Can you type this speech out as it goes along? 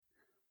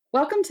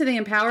Welcome to the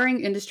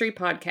Empowering Industry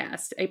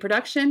Podcast, a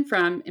production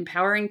from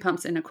Empowering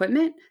Pumps and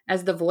Equipment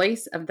as the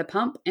voice of the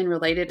pump and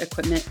related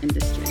equipment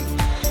industry.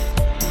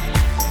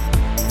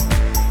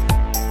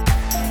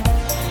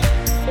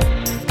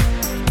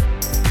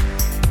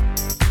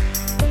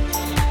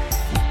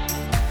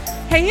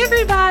 Hey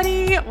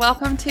everybody,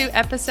 welcome to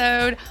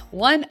episode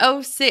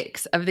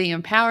 106 of the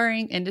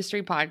Empowering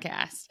Industry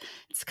Podcast.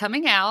 It's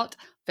coming out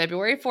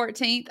February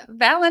 14th,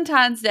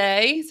 Valentine's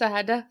Day, so I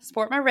had to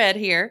sport my red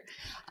here.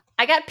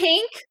 I got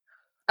pink.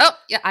 Oh,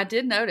 yeah, I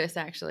did notice,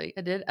 actually.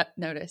 I did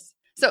notice.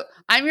 So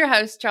I'm your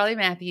host, Charlie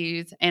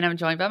Matthews, and I'm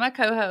joined by my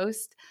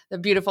co-host, the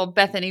beautiful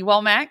Bethany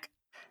Womack.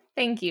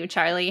 Thank you,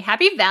 Charlie.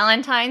 Happy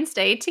Valentine's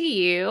Day to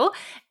you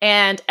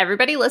and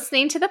everybody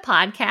listening to the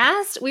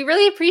podcast. We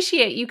really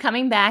appreciate you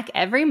coming back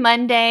every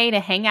Monday to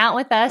hang out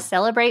with us,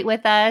 celebrate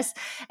with us,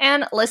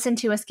 and listen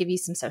to us give you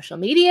some social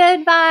media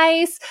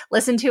advice,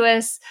 listen to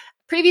us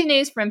preview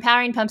news for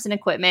Empowering Pumps and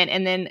Equipment,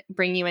 and then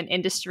bring you an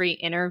industry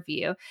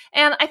interview.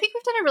 And I think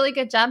we've done a really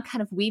good job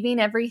kind of weaving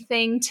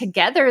everything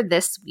together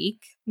this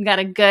week. We've got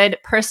a good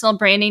personal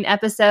branding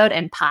episode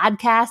and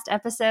podcast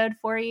episode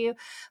for you.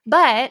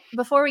 But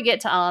before we get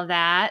to all of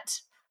that,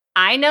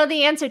 I know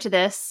the answer to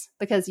this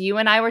because you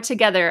and I were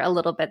together a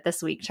little bit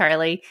this week,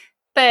 Charlie.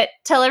 But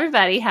tell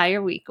everybody how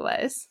your week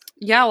was.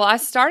 Yeah, well, I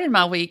started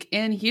my week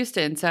in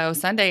Houston. So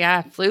Sunday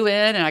I flew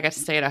in and I got to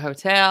stay at a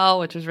hotel,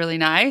 which was really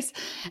nice.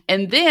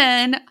 And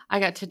then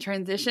I got to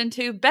transition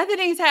to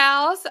Bethany's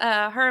house.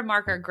 Her and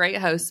Mark are great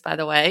hosts, by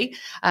the way.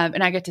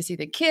 And I get to see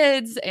the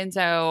kids. And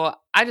so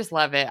I just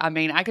love it. I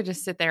mean, I could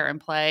just sit there and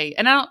play.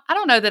 And I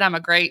don't know that I'm a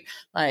great,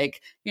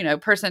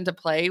 person to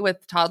play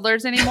with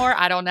toddlers anymore.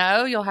 I don't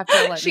know. You'll have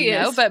to let me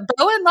know. But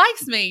Bowen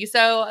likes me.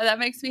 So that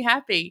makes me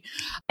happy.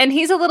 And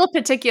he's a little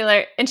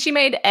particular. And she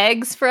made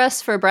eggs for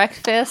us for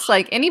breakfast.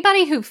 Like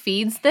anybody who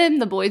feeds them,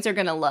 the boys are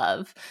going to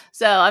love.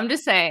 So I'm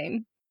just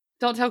saying.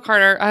 Don't tell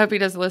Carter. I hope he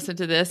doesn't listen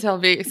to this. He'll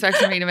be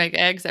expecting me to make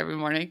eggs every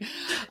morning.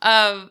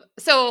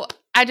 So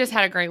I just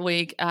had a great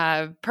week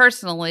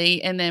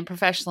personally, and then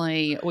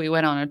professionally, we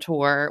went on a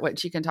tour,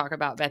 which you can talk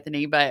about,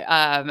 Bethany,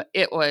 but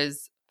it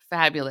was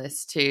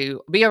fabulous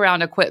to be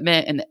around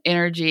equipment and the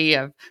energy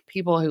of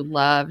people who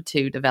love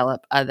to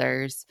develop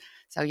others.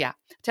 So yeah,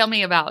 tell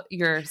me about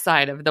your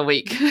side of the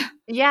week.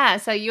 Yeah,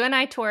 so you and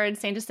I toured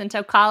San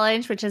Jacinto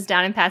College, which is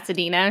down in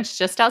Pasadena. It's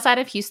just outside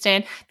of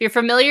Houston. If you're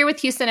familiar with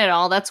Houston at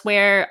all, that's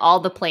where all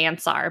the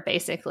plants are,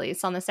 basically.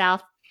 It's on the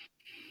south.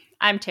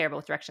 I'm terrible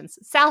with directions.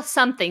 South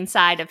something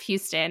side of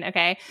Houston,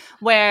 okay?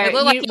 Where it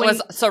looked like it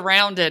was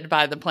surrounded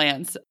by the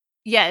plants.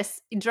 Yes.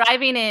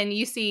 Driving in,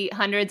 you see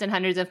hundreds and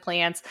hundreds of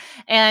plants.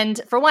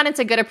 And for one, it's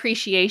a good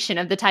appreciation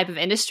of the type of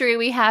industry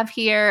we have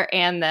here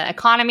and the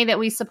economy that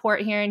we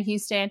support here in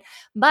Houston.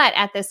 But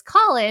at this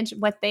college,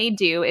 what they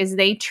do is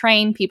they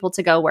train people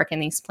to go work in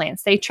these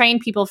plants. They train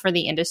people for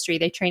the industry.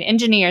 They train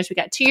engineers. We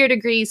got 2-year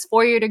degrees,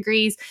 4-year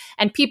degrees,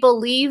 and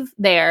people leave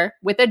there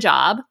with a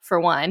job, for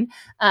one,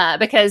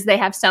 because they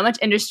have so much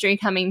industry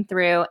coming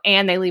through,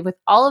 and they leave with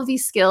all of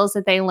these skills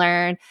that they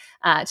learn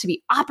to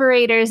be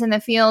operators in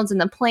the fields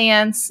and the plants.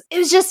 It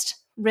was just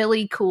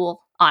really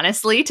cool,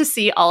 honestly, to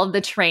see all of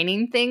the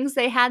training things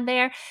they had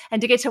there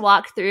and to get to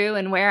walk through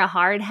and wear a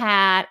hard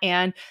hat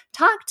and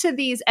talk to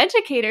these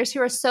educators who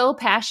are so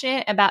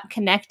passionate about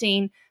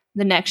connecting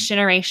the next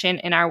generation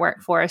in our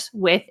workforce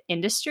with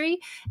industry.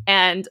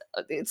 And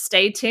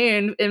stay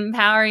tuned,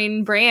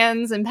 Empowering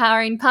Brands,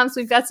 Empowering Pumps.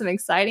 We've got some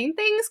exciting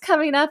things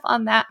coming up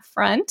on that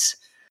front.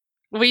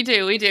 We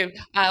do. We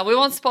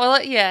won't spoil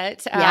it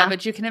yet,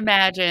 but you can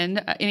imagine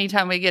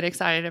anytime we get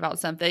excited about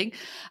something,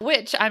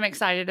 which I'm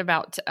excited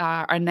about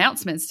our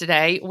announcements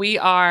today. We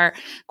are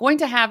going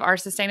to have our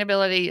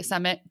Sustainability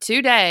Summit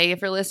today, if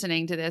you're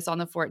listening to this, on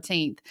the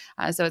 14th.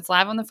 So it's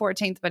live on the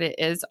 14th, but it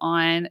is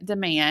on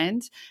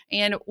demand.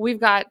 And we've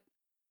got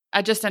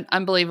just an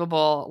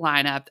unbelievable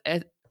lineup.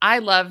 I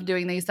love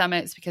doing these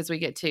summits because we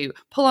get to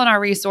pull on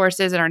our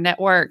resources and our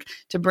network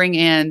to bring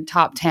in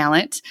top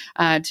talent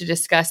to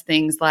discuss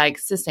things like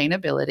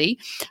sustainability.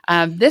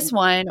 This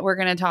one, we're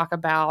going to talk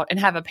about and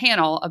have a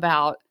panel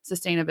about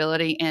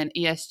sustainability and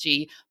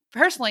ESG.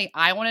 Personally,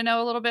 I want to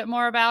know a little bit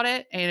more about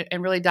it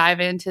and really dive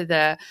into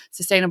the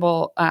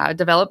sustainable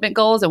development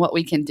goals and what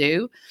we can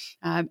do.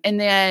 And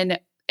then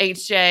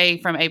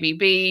HJ from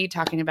ABB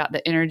talking about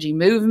the energy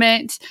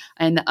movement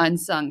and the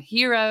unsung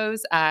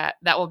heroes. That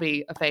will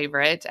be a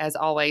favorite, as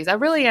always. I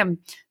really am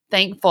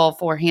thankful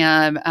for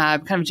him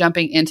kind of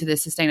jumping into the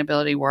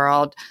sustainability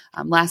world.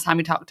 Last time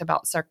we talked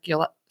about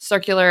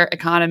circular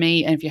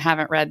economy, and if you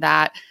haven't read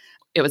that,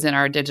 it was in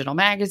our digital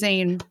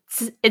magazine.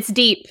 It's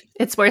deep.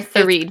 It's worth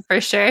the read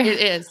for sure. It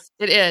is.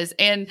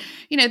 And,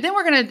 then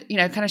we're going to,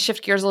 kind of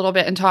shift gears a little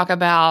bit and talk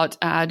about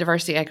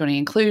diversity, equity,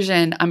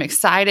 inclusion. I'm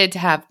excited to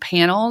have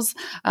panels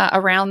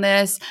around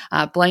this.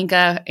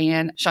 Blanca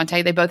and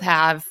Shantae, they both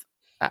have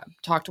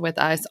talked with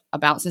us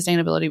about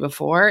sustainability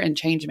before and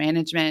change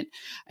management.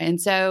 And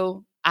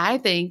so I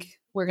think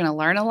we're going to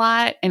learn a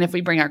lot. And if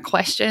we bring our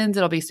questions,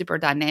 it'll be super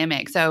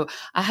dynamic. So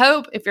I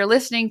hope if you're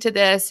listening to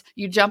this,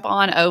 you jump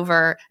on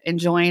over and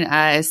join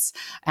us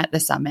at the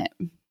summit.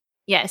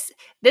 Yes,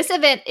 this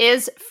event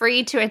is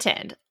free to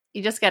attend.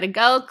 You just got to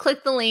go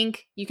click the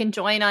link. You can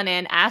join on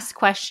in, ask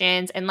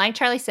questions. And like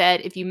Charlie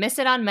said, if you miss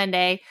it on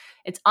Monday,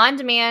 it's on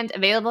demand,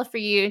 available for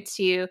you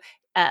to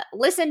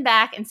listen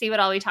back and see what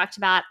all we talked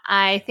about.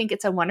 I think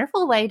it's a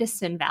wonderful way to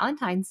spend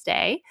Valentine's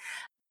Day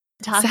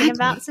talking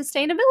about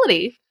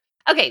sustainability.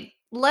 Okay,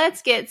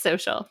 let's get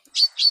social.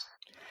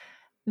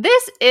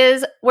 This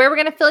is where we're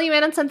going to fill you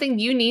in on something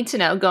you need to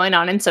know going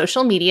on in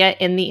social media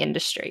in the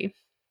industry.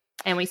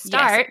 And we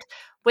start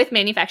with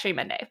Manufacturing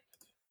Monday.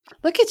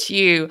 Look at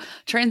you.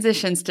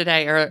 Transitions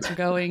today are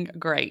going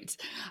great.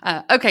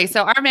 Okay,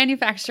 so our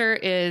manufacturer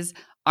is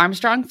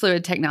Armstrong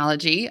Fluid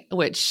Technology,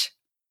 which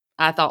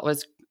I thought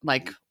was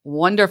like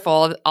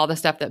wonderful, all the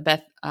stuff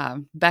that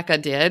Becca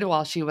did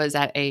while she was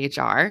at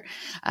AHR.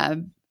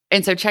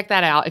 And so check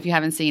that out. If you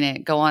haven't seen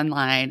it, go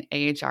online,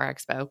 AHR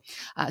Expo.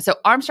 So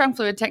Armstrong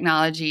Fluid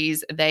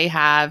Technologies, they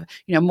have,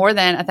 more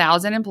than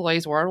 1,000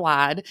 employees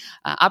worldwide,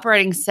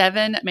 operating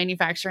 7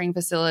 manufacturing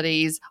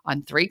facilities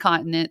on 3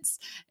 continents.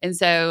 And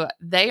so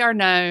they are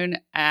known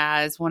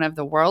as one of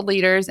the world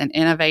leaders and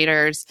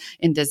innovators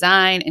in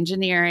design,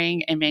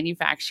 engineering, and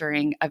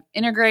manufacturing of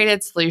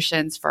integrated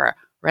solutions for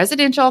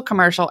residential,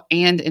 commercial,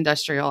 and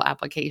industrial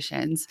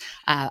applications.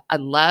 I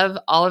love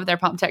all of their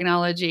pump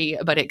technology,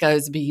 but it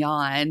goes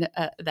beyond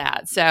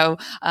that. So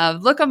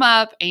look them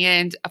up.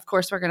 And of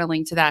course, we're going to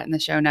link to that in the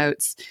show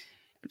notes.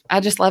 I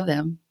just love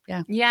them.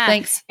 Yeah.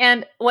 Thanks.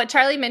 And what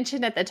Charlie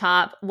mentioned at the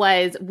top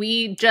was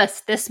we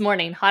just this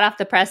morning, hot off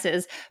the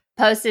presses,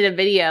 posted a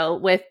video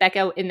with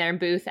Becca in their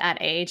booth at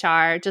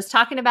AHR, just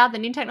talking about the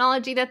new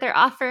technology that they're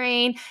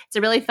offering. It's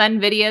a really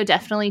fun video.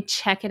 Definitely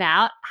check it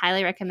out.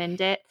 Highly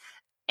recommend it.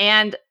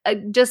 And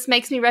it just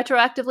makes me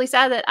retroactively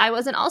sad that I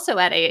wasn't also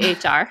at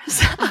AHR.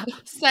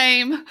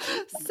 Same.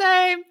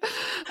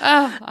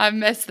 Oh, I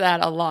miss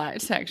that a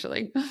lot,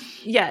 actually.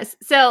 Yes.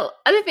 So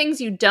other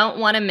things you don't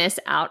want to miss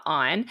out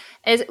on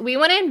is we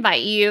want to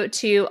invite you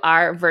to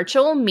our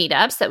virtual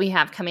meetups that we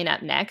have coming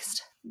up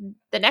next.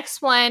 The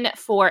next one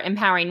for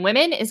Empowering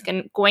Women is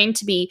going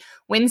to be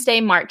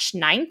Wednesday, March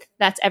 9th.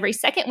 That's every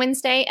second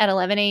Wednesday at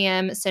 11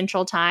 a.m.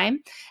 Central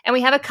Time. And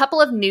we have a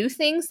couple of new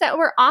things that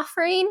we're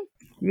offering.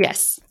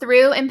 Yes.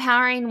 Through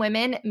Empowering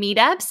Women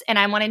meetups. And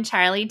I wanted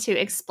Charlie to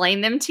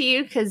explain them to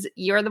you because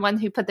you're the one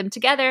who put them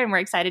together and we're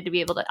excited to be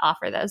able to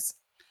offer those.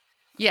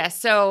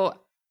 Yes. So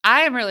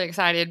I am really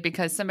excited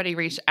because somebody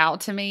reached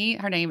out to me.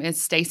 Her name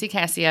is Stacy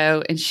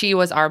Cassio, and she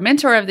was our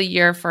mentor of the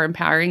year for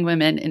Empowering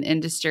Women in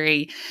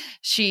Industry.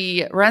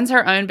 She runs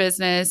her own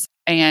business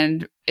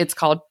and it's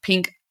called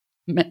Pink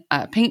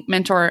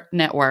Mentor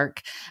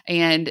Network.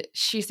 And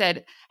she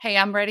said, "Hey,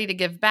 I'm ready to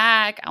give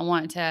back. I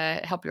want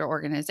to help your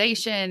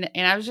organization."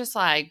 And I was just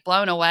like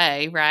blown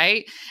away,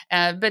 right?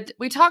 But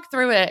we talked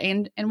through it,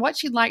 and what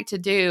she'd like to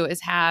do is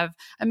have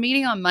a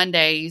meeting on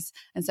Mondays.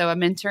 And so a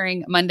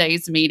Mentoring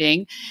Mondays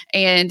meeting.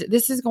 And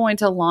this is going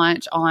to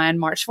launch on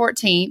March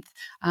 14th.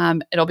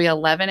 It'll be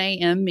 11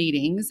 a.m.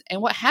 meetings.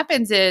 And what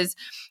happens is,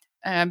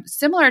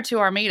 similar to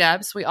our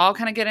meetups, we all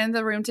kind of get in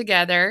the room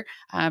together,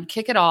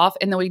 kick it off,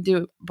 and then we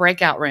do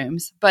breakout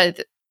rooms.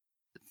 But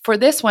for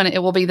this one, it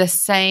will be the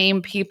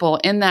same people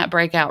in that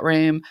breakout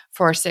room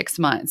for 6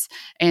 months.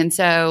 And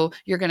so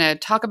you're going to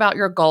talk about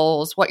your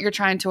goals, what you're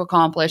trying to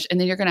accomplish, and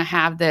then you're going to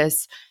have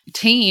this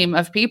team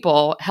of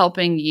people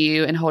helping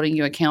you and holding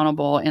you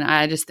accountable. And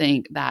I just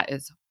think that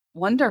is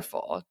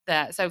wonderful.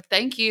 So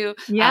thank you.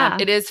 Yeah.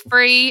 It is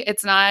free.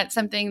 It's not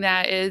something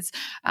that is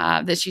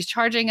that she's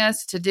charging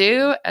us to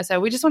do. So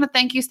we just want to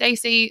thank you,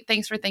 Stacy.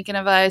 Thanks for thinking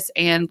of us,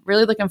 and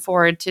really looking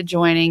forward to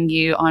joining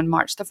you on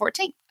March the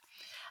 14th.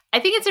 I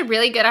think it's a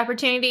really good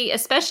opportunity,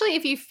 especially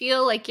if you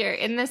feel like you're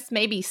in this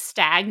maybe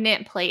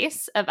stagnant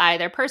place of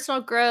either personal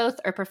growth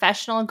or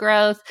professional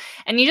growth,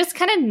 and you just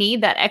kind of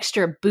need that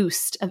extra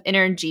boost of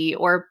energy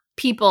or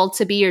people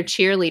to be your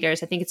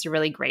cheerleaders. I think it's a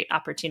really great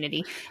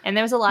opportunity. And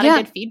there was a lot of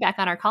good feedback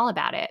on our call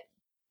about it.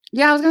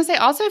 Yeah, I was going to say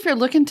also, if you're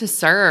looking to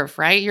serve,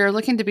 right, you're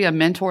looking to be a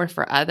mentor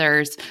for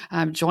others,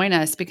 join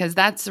us, because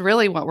that's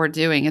really what we're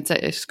doing.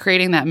 It's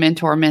creating that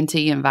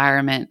mentor-mentee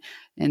environment.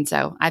 And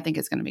so I think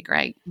it's going to be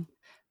great.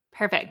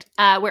 Perfect.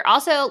 We're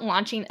also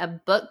launching a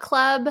book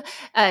club.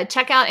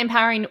 Check out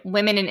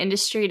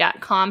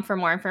empoweringwomeninindustry.com for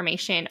more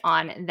information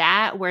on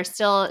that. We're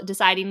still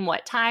deciding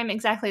what time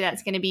exactly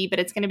that's going to be, but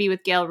it's going to be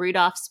with Gail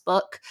Rudolph's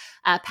book,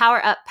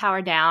 Power Up,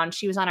 Power Down.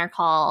 She was on our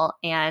call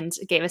and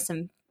gave us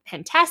some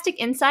fantastic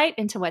insight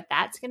into what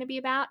that's going to be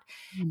about.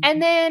 Mm-hmm.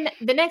 And then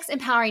the next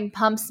Empowering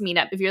Pumps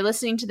meetup, if you're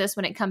listening to this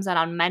when it comes out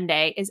on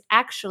Monday, is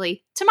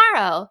actually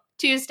tomorrow,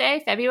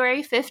 Tuesday,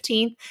 February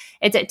 15th.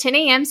 It's at 10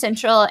 a.m.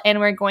 Central, and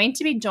we're going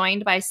to be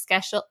joined by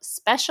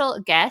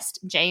special guest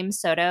James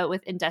Soto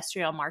with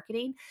Industrial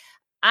Marketing.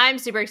 I'm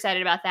super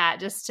excited about that,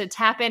 just to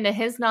tap into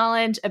his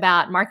knowledge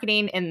about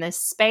marketing in this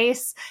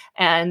space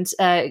and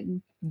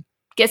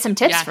get some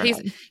tips from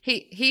him.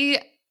 He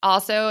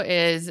also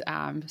is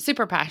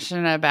super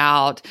passionate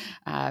about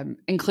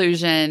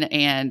inclusion,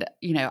 and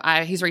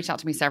he's reached out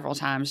to me several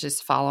times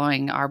just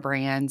following our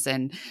brands,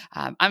 and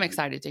I'm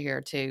excited to hear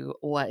too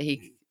what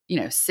he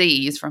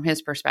sees from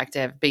his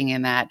perspective being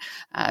in that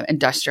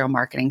industrial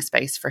marketing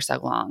space for so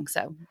long.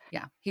 So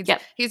yeah,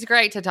 he's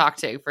great to talk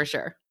to for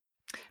sure.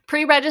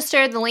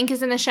 Pre-register. The link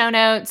is in the show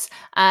notes.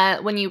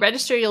 When you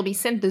register, you'll be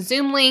sent the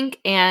Zoom link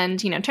and,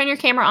 turn your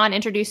camera on,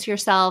 introduce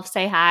yourself,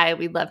 say hi.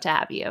 We'd love to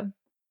have you.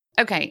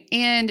 Okay.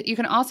 And you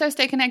can also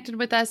stay connected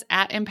with us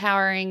at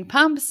Empowering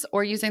Pumps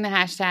or using the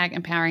hashtag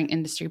Empowering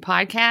Industry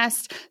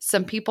Podcast.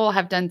 Some people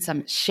have done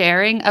some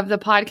sharing of the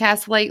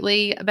podcast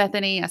lately,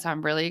 Bethany. So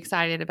I'm really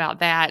excited about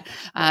that.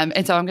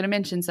 And so I'm going to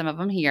mention some of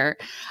them here.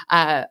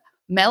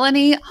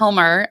 Melanie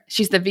Homer,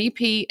 she's the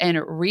VP and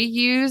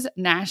Reuse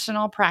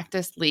National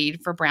Practice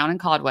Lead for Brown &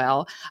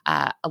 Caldwell.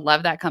 I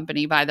love that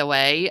company, by the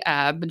way.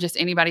 But just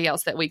anybody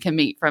else that we can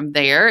meet from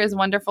there is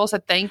wonderful. So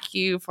thank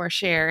you for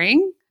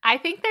sharing. I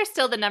think they're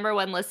still the number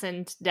one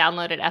listened,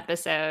 downloaded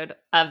episode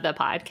of the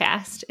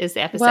podcast is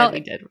the episode we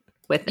did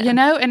with them.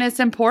 And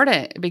it's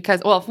important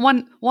because,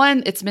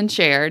 one, it's been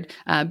shared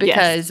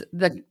because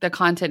the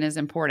content is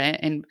important.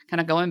 And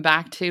kind of going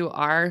back to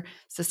our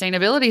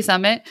sustainability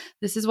summit,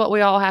 this is what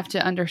we all have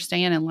to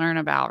understand and learn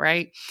about,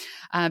 right?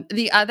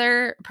 The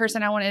other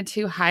person I wanted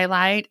to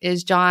highlight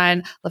is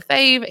John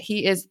Lefebvre.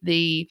 He is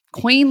the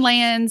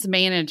Queensland's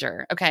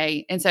manager.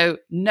 Okay. And so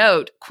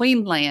note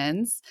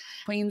Queensland,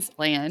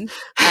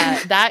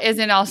 that is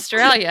in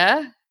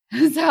Australia.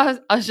 So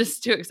I was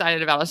just too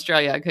excited about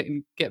Australia. I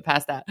couldn't get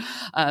past that.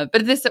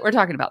 But we're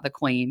talking about the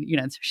Queen,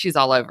 she's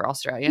all over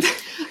Australia.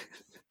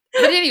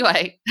 But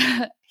anyway,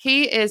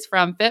 he is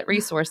from Fit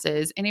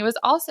Resources, and he was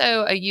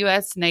also a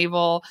U.S.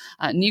 Naval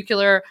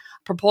Nuclear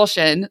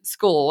Propulsion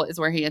School is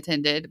where he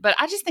attended. But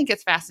I just think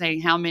it's fascinating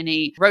how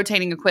many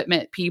rotating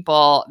equipment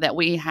people that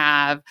we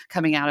have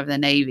coming out of the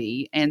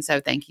Navy. And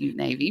so thank you,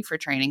 Navy, for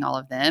training all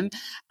of them.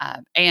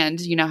 And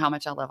you know how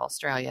much I love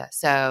Australia.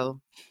 So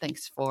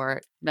thanks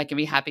for making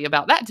me happy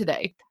about that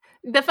today.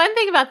 The fun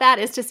thing about that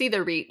is to see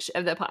the reach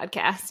of the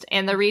podcast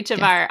and the reach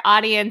of our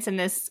audience and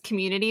this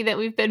community that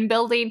we've been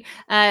building,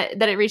 that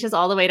it reaches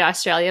all the way to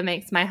Australia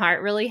makes my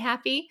heart really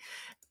happy.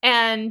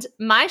 And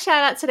my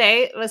shout out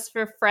today was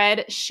for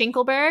Fred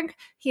Schinkelberg.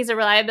 He's a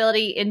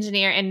reliability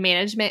engineer and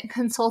management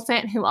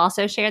consultant who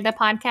also shared the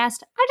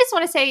podcast. I just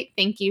want to say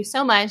thank you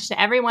so much to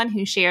everyone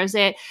who shares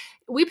it.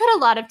 We put a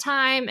lot of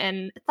time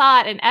and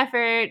thought and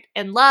effort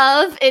and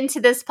love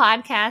into this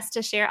podcast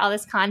to share all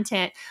this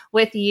content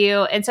with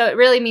you. And so it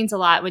really means a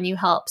lot when you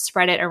help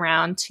spread it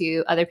around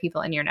to other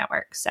people in your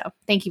network. So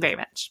thank you very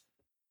much.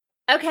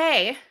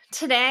 Okay,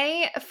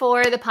 today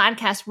for the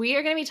podcast, we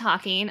are going to be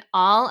talking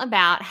all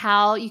about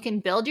how you can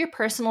build your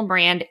personal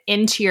brand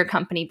into your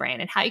company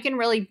brand and how you can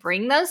really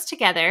bring those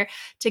together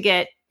to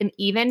get an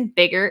even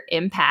bigger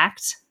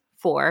impact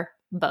for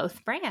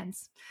both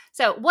brands.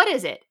 So what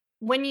is it?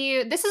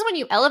 This is when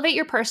you elevate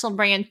your personal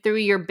brand through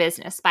your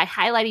business by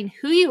highlighting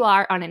who you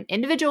are on an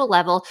individual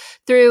level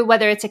through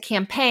whether it's a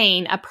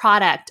campaign, a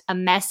product, a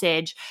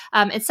message.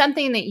 It's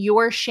something that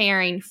you're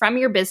sharing from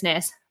your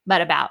business, but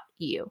about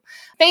you.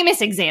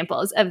 Famous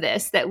examples of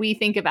this that we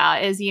think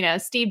about is,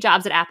 Steve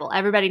Jobs at Apple.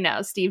 Everybody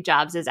knows Steve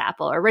Jobs is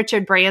Apple, or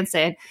Richard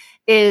Branson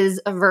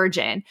is a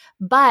Virgin.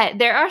 But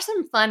there are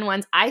some fun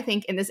ones, I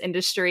think, in this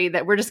industry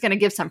that we're just going to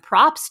give some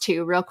props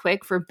to real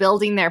quick for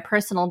building their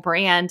personal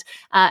brand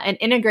and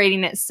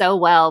integrating it so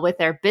well with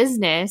their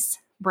business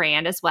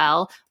brand as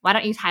well. Why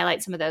don't you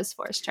highlight some of those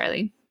for us,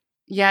 Charlie?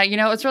 Yeah,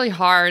 it's really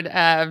hard.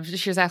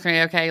 She was asking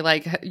me,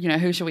 okay,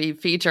 who should we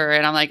feature?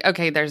 And I'm like,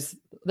 okay, there's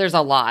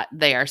a lot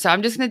there. So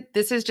I'm just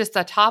this is just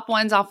the top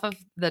ones off of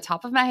the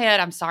top of my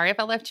head. I'm sorry if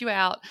I left you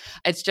out.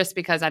 It's just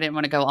because I didn't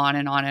want to go on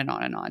and on and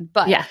on and on.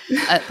 But yeah.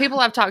 People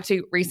I've talked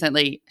to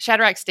recently,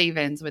 Shadrach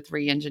Stevens with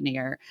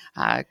Reengineer,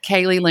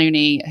 Kaylee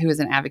Looney, who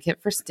is an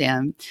advocate for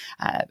STEM,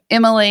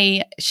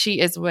 Emily, she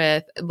is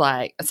with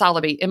Emily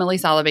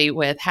Solaby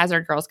with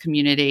Hazard Girls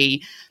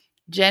Community,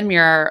 Jen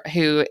Muir,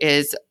 who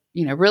is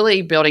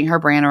really building her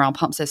brand around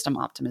pump system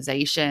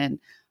optimization,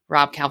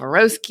 Rob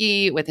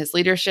Kalwarowski with his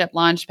Leadership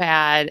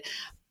Launchpad,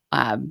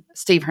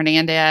 Steve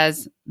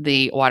Hernandez,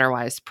 the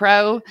WaterWise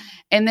Pro,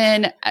 and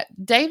then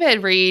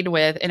David Reed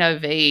with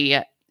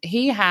NOV.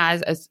 He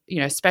has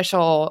a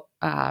special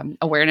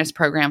awareness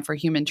program for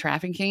human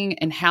trafficking,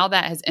 and how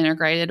that has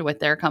integrated with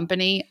their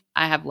company.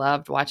 I have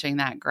loved watching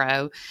that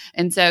grow.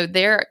 And so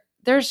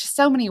there's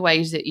so many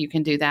ways that you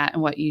can do that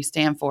and what you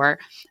stand for,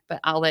 but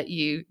I'll let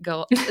you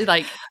go.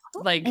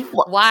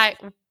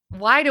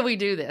 Why do we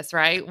do this,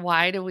 right?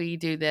 Why do we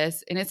do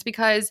this? And it's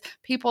because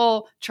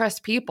people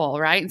trust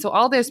people, right? And so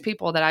all those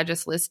people that I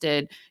just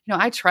listed,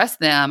 I trust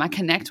them. I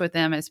connect with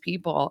them as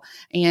people.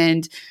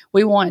 And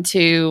we want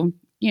to,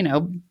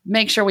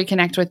 make sure we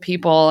connect with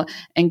people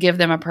and give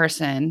them a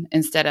person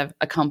instead of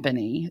a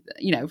company.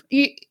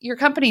 Your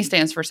company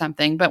stands for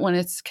something, but when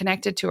it's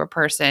connected to a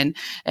person,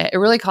 it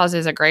really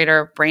causes a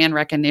greater brand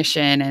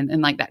recognition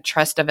and like that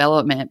trust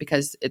development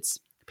because it's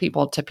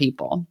people to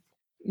people.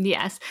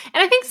 Yes.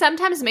 And I think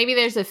sometimes maybe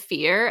there's a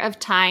fear of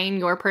tying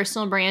your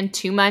personal brand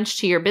too much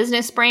to your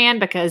business brand,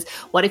 because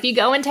what if you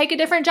go and take a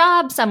different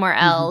job somewhere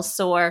else,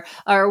 or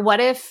what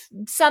if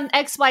some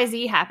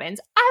XYZ happens?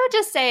 I would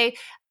just say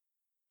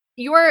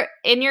you're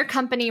in your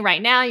company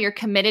right now, you're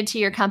committed to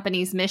your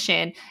company's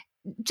mission,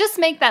 just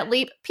make that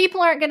leap.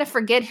 People aren't going to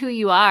forget who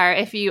you are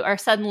if you are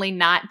suddenly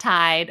not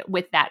tied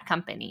with that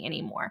company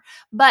anymore.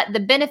 But the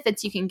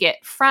benefits you can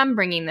get from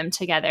bringing them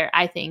together,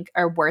 I think,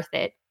 are worth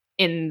it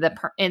in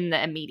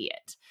the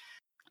immediate.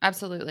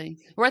 Absolutely.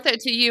 Worth it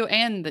to you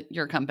and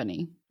your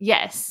company.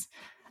 Yes,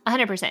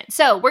 100%.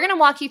 So we're going to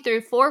walk you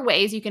through 4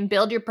 ways you can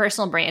build your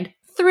personal brand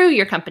through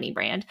your company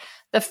brand.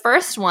 The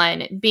first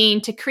one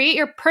being to create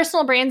your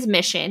personal brand's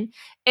mission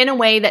in a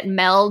way that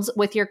melds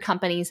with your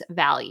company's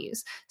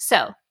values.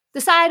 So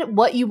decide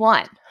what you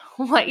want,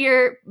 what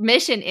your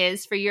mission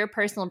is for your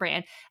personal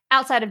brand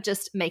outside of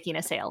just making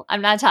a sale.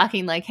 I'm not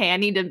talking like, hey, I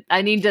need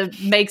to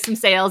make some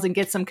sales and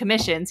get some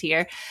commissions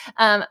here.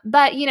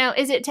 But,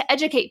 is it to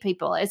educate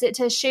people? Is it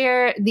to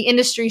share the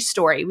industry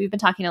story? We've been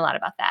talking a lot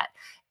about that.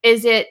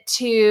 Is it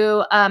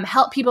to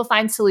help people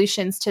find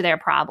solutions to their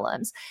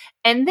problems?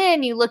 And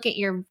then you look at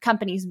your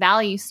company's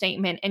value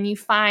statement and you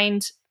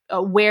find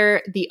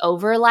where the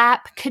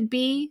overlap could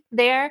be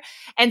there.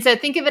 And so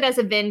think of it as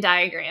a Venn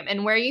diagram.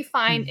 And where you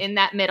find in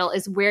that middle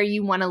is where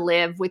you want to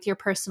live with your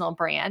personal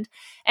brand.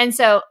 And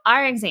so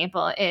our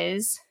example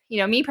is,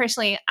 me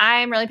personally,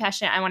 I'm really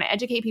passionate. I want to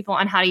educate people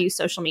on how to use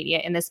social media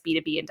in this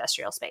B2B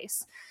industrial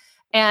space.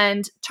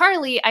 And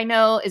Charlie, I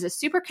know, is a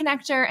super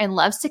connector and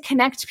loves to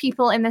connect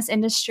people in this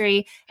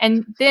industry.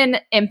 And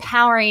then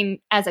Empowering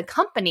as a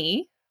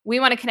company, we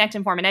want to connect,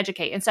 inform, and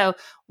educate. And so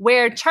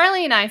where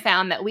Charlie and I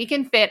found that we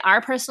can fit our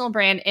personal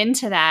brand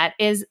into that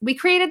is we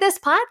created this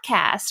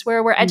podcast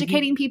where we're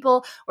educating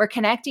people, we're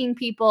connecting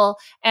people,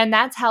 and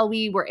that's how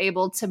we were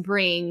able to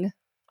bring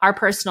our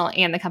personal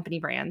and the company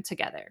brand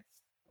together.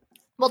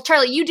 Well,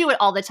 Charlie, you do it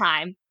all the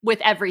time with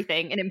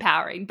everything and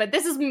empowering, but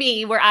this is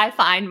me where I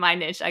find my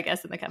niche, I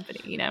guess, in the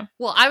company,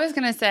 Well, I was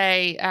going to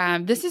say,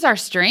 this is our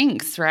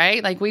strengths,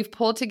 right? Like we've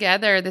pulled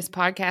together this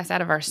podcast out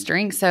of our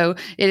strengths. So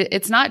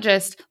it's not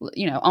just,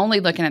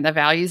 only looking at the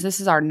values. This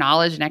is our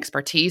knowledge and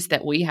expertise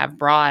that we have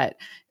brought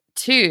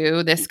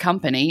to this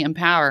company,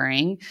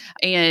 Empowering.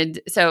 And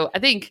so I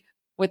think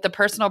with the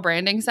personal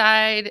branding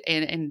side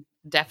and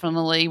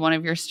definitely one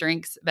of your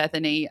strengths,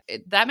 Bethany,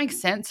 that makes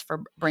sense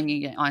for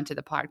bringing it onto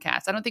the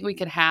podcast. I don't think we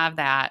could have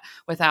that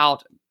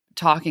without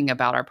talking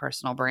about our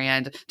personal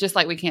brand, just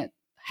like we can't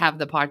have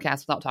the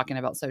podcast without talking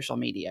about social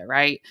media,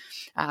 right?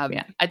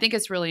 I think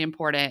it's really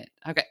important.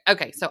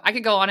 Okay. So I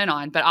could go on and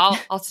on, but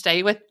I'll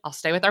stay with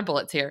our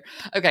bullets here.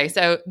 Okay.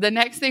 So the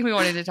next thing we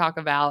wanted to talk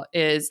about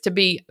is to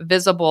be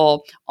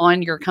visible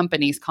on your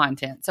company's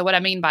content. So what I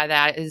mean by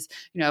that is,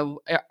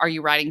 are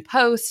you writing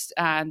posts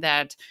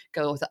that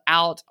goes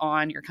out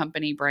on your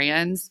company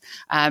brands?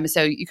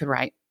 So you could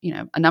write,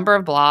 a number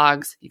of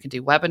blogs. You could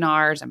do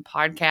webinars and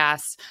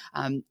podcasts.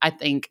 I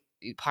think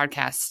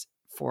podcasts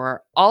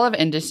for all of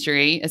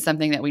industry is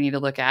something that we need to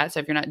look at. So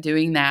if you're not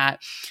doing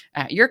that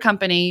at your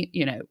company,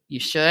 you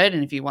should.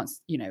 And if you want,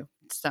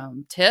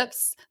 some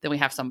tips, then we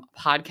have some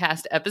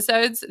podcast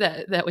episodes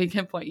that we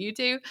can point you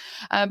to.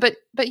 But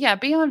yeah,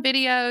 be on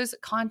videos,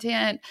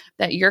 content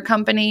that your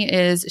company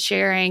is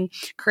sharing,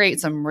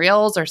 create some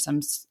reels or some,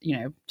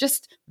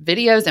 just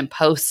videos and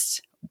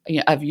posts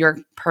of your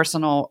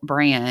personal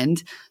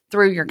brand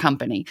through your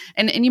company.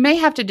 And you may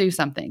have to do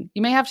something.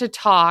 You may have to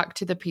talk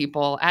to the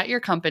people at your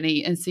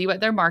company and see what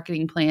their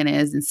marketing plan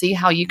is and see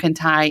how you can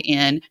tie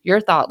in your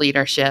thought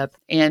leadership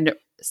and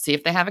see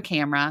if they have a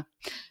camera.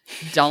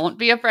 Don't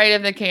be afraid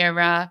of the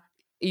camera.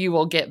 You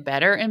will get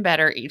better and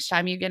better each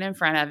time you get in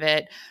front of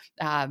it.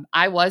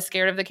 I was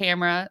scared of the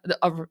camera,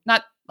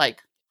 not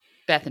like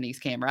Bethany's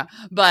camera,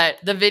 but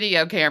the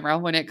video camera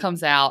when it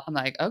comes out. I'm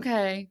like,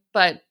 okay,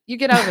 but you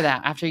get over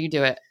that after you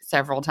do it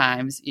several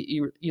times.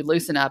 You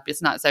loosen up.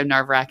 It's not so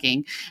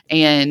nerve-wracking.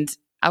 And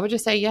I would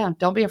just say, yeah,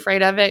 don't be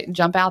afraid of it.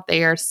 Jump out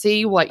there,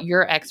 see what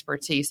your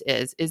expertise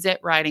is. Is it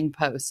writing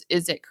posts?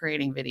 Is it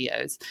creating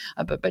videos?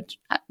 But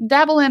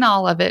dabble in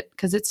all of it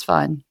because it's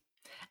fun.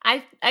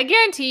 I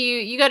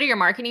guarantee you go to your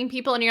marketing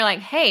people and you're like,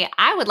 hey,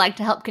 I would like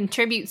to help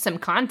contribute some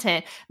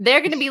content. They're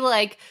going to be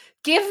like,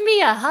 give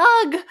me a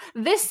hug.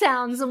 This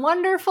sounds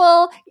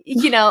wonderful.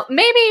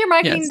 Maybe your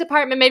marketing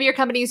department, maybe your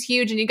company is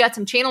huge and you got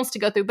some channels to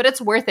go through, but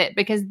it's worth it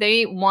because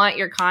they want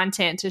your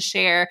content to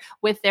share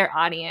with their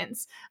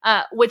audience.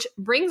 Which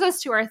brings us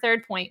to our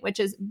third point, which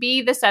is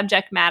be the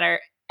subject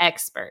matter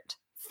expert.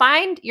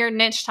 Find your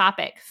niche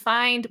topic.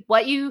 Find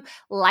what you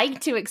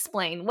like to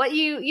explain. What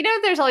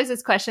there's always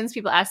these questions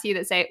people ask you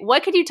that say,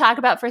 what could you talk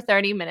about for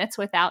 30 minutes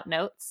without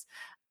notes?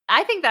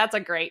 I think that's a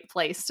great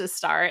place to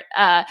start.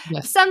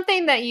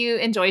 Something that you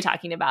enjoy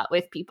talking about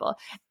with people.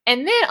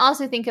 And then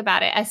also think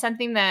about it as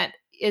something that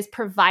is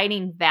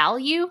providing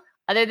value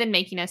other than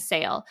making a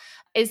sale.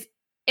 Is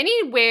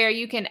anywhere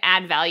you can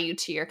add value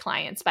to your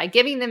clients by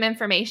giving them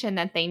information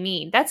that they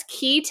need. That's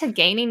key to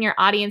gaining your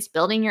audience,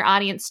 building your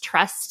audience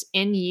trust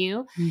in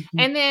you. Mm-hmm.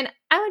 And then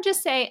I would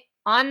just say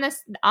on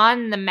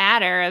the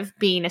matter of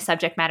being a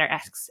subject matter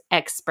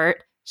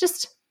expert,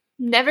 just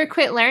never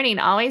quit learning.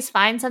 Always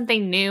find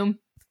something new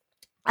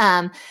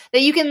that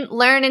you can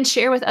learn and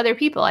share with other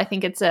people. I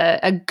think it's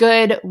a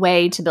good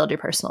way to build your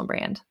personal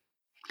brand.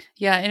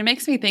 Yeah, and it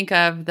makes me think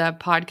of the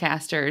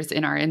podcasters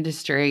in our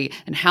industry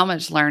and how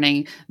much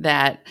learning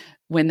that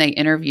when they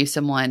interview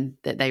someone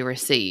that they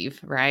receive,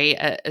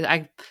 right?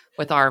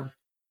 With our,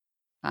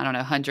 I don't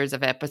know, hundreds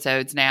of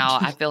episodes now,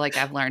 I feel like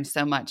I've learned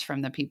so much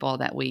from the people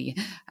that we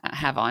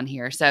have on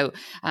here. So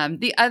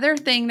the other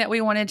thing that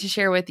we wanted to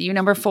share with you,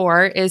 number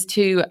 4, is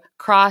to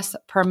cross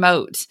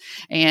promote.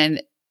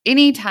 And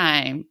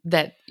anytime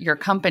that your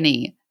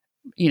company,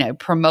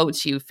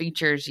 promotes you,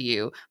 features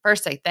you,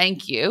 first say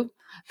thank you,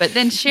 but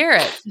then share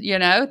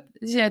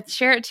it,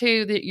 share it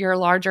to your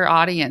larger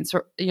audience.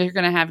 You're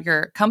going to have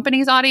your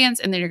company's audience,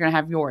 and then you're going to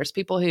have yours,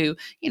 people who,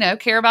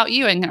 care about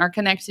you and are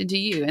connected to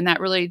you. And that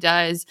really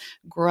does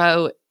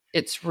grow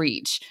its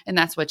reach. And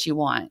that's what you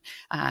want.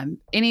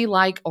 Any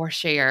like or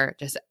share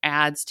just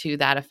adds to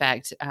that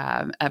effect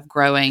of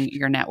growing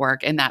your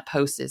network. And that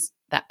post,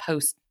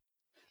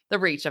 the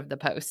reach of the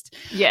post.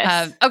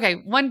 Yes. Okay.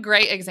 One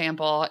great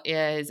example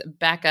is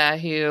Becca,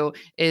 who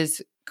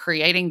is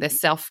creating the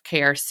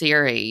self-care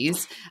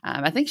series.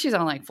 I think she's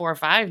on like 4 or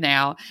 5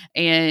 now,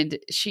 and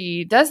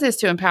she does this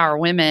to empower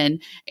women.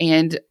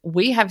 And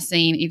we have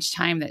seen each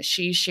time that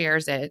she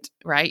shares it,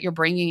 right? You're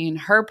bringing in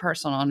her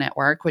personal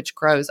network, which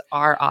grows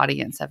our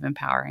audience of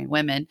empowering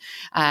women.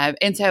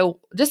 And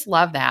so just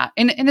love that.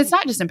 And it's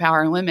not just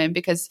empowering women,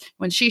 because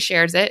when she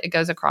shares it, it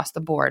goes across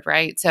the board,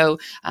 right? So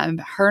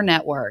her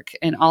network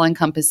and all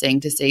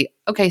encompassing to see,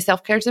 okay,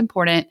 self-care is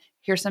important.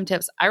 Here's some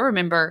tips. I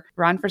remember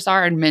Ron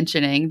Farsard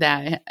mentioning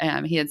that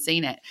he had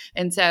seen it.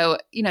 And so,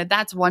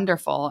 that's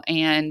wonderful.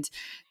 And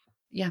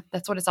yeah,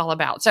 that's what it's all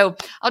about. So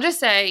I'll just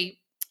say,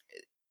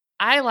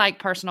 I like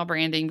personal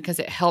branding because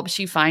it helps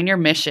you find your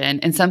mission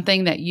and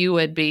something that you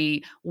would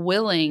be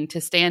willing to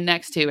stand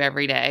next to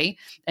every day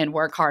and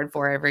work hard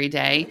for every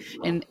day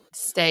and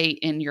stay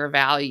in your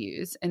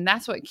values. And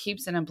that's what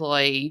keeps an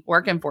employee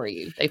working for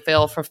you. They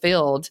feel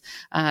fulfilled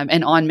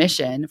and on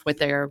mission with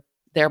their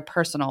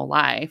personal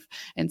life.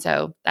 And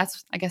so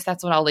I guess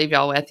that's what I'll leave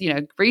y'all with.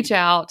 Reach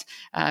out,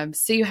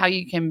 see how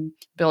you can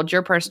build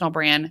your personal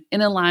brand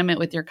in alignment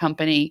with your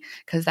company,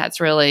 because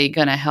that's really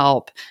going to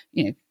help,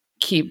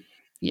 keep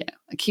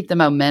the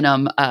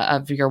momentum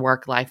of your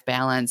work-life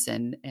balance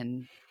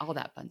and all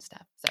that fun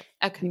stuff. So,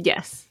 okay.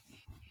 Yes.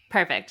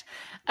 Perfect.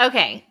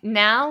 Okay.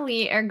 Now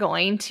we are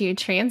going to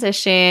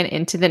transition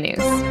into the news.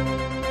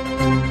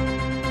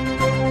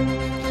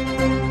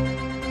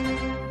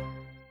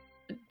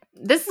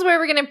 This is where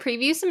we're going to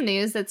preview some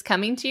news that's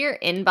coming to your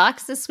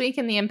inbox this week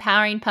in the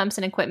Empowering Pumps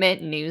and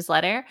Equipment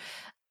newsletter.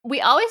 We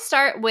always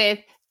start with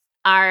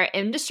our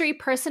industry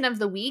person of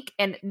the week.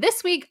 And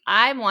this week,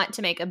 I want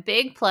to make a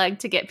big plug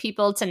to get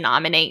people to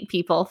nominate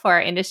people for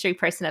our industry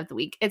person of the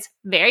week. It's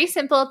very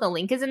simple. The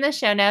link is in the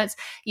show notes.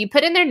 You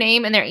put in their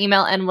name and their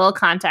email, and we'll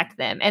contact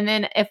them. And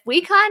then if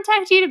we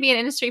contact you to be an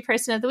industry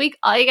person of the week,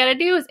 all you got to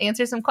do is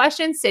answer some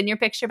questions, send your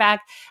picture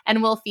back,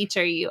 and we'll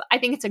feature you. I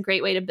think it's a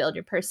great way to build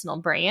your personal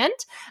brand,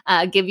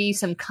 give you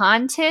some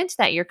content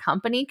that your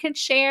company could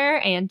share,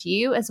 and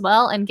you as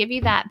well, and give you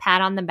that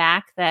pat on the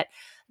back that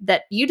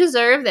you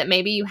deserve that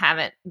maybe you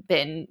haven't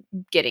been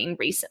getting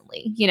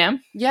recently,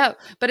 Yeah.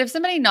 But if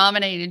somebody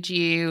nominated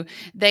you,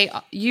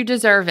 you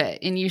deserve it,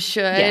 and you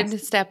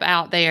should step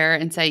out there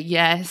and say,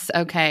 yes,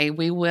 okay,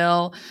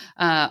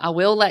 I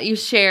will let you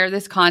share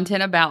this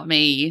content about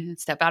me,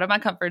 step out of my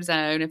comfort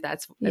zone. If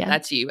that's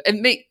you,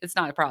 and me, it's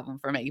not a problem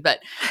for me, but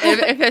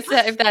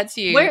if that's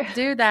you,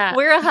 do that.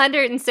 We're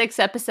 106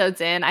 episodes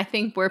in. I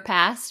think we're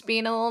past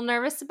being a little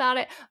nervous about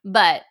it,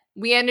 but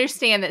we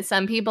understand that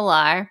some people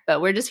are, but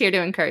we're just here to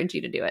encourage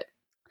you to do it.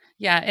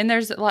 Yeah. And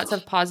there's lots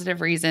of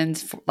positive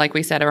reasons, like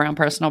we said, around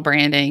personal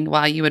branding,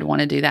 why you would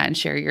want to do that and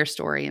share your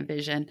story and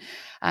vision.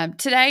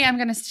 Today, I'm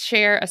going to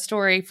share a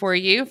story for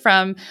you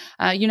from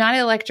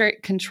United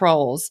Electric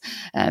Controls.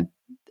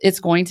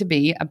 It's going to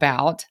be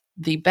about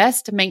the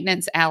best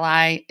maintenance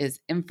ally is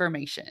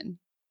information.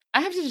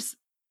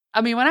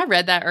 When I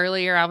read that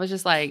earlier, I was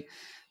just like,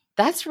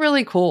 that's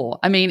really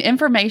cool.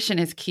 Information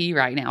is key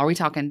right now. Are we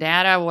talking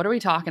data? What are we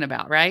talking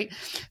about, right?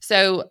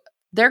 So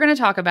they're going to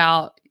talk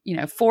about,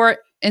 for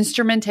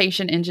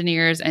instrumentation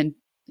engineers and,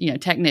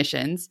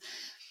 technicians,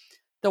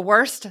 the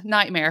worst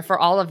nightmare for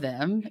all of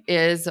them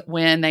is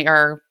when they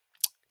are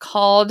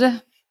called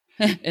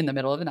in the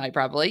middle of the night,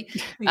 probably,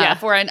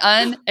 for an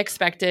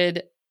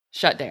unexpected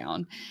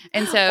shutdown.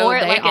 And so or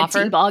they like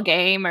offer a T-ball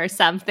game or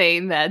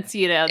something that's,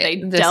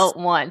 they don't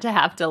want to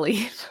have to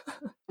leave.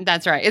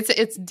 That's right.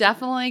 It's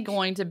definitely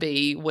going to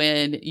be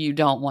when you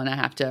don't want to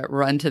have to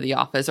run to the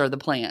office or the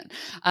plant.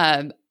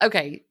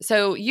 Okay,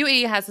 so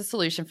UE has a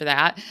solution for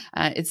that.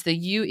 It's the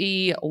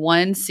UE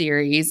 1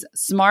 series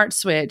smart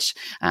switch,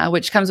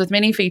 which comes with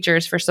many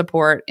features for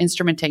support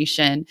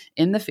instrumentation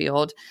in the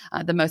field.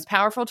 The most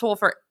powerful tool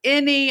for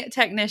any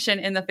technician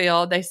in the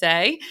field, they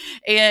say.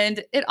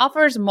 And it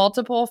offers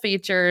multiple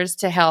features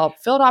to help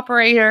field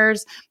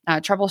operators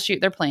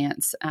troubleshoot their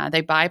plants.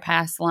 The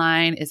bypass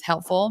line is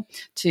helpful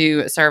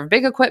to serve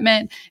big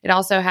equipment. It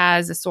also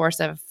has a source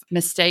of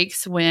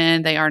mistakes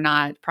when they are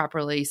not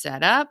properly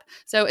set up.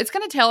 So it's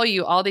going to tell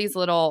you all these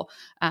little,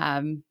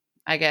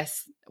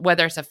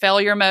 whether it's a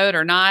failure mode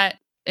or not.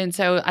 And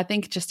so I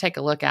think just take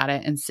a look at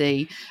it and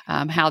see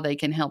how they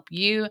can help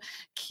you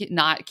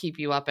not keep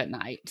you up at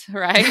night,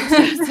 right?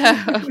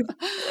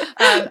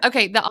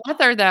 Okay, the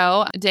author,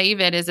 though,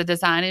 David, is a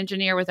design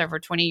engineer with over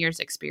 20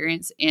 years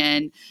experience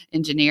in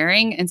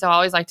engineering. And so I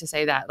always like to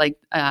say that, like,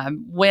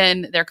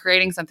 when they're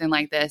creating something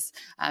like this,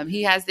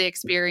 he has the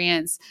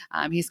experience.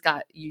 He's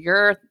got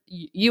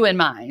you in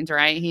mind,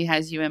 right? He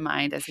has you in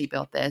mind as he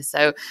built this.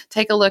 So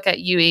take a look at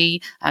UE.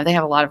 They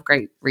have a lot of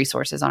great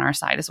resources on our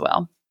site as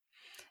well.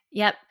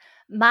 Yep.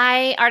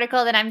 My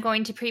article that I'm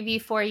going to preview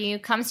for you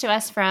comes to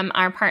us from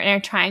our partner,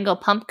 Triangle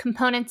Pump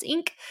Components,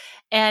 Inc.,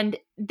 and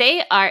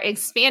they are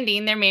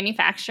expanding their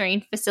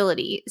manufacturing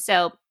facility.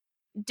 So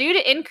due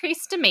to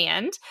increased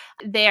demand,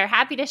 they are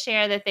happy to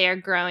share that they are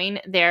growing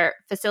their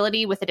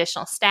facility with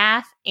additional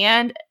staff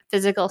and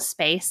physical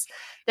space.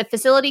 The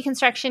facility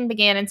construction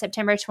began in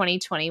September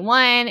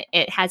 2021.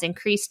 It has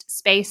increased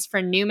space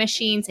for new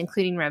machines,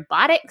 including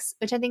robotics,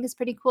 which I think is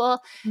pretty cool,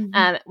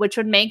 which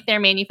would make their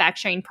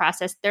manufacturing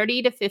process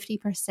 30 to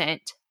 50%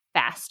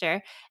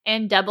 faster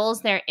and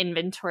doubles their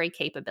inventory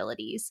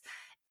capabilities.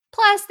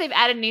 Plus, they've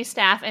added new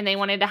staff, and they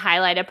wanted to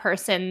highlight a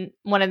person.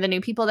 One of the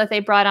new people that they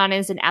brought on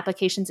is an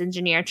applications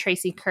engineer,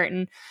 Tracy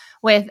Curtin,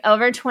 with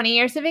over 20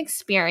 years of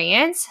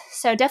experience.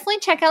 So definitely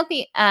check out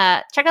the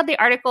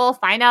article,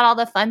 find out all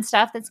the fun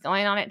stuff that's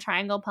going on at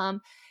Triangle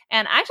Pump.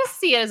 And I just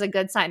see it as a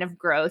good sign of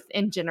growth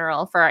in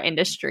general for our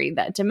industry,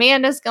 that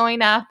demand is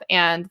going up,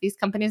 and these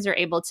companies are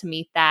able to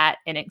meet that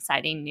in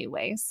exciting new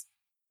ways.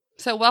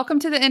 So welcome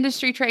to the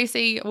industry,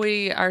 Tracy.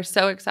 We are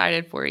so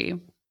excited for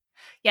you.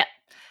 Yep.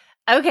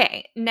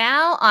 Okay,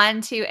 now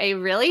on to a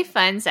really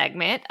fun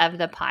segment of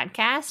the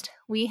podcast.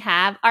 We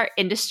have our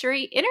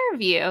industry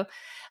interview,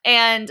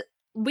 and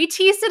we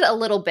teased it a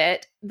little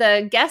bit.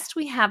 The guest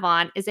we have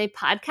on is a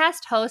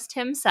podcast host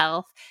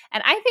himself,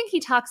 and I think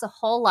he talks a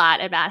whole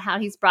lot about how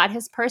he's brought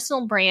his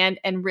personal brand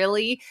and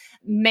really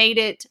made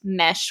it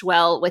mesh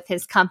well with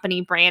his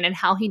company brand, and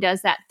how he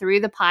does that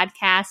through the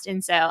podcast.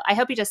 And so I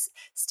hope you just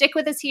stick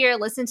with us here,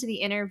 listen to the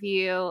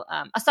interview.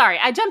 Sorry,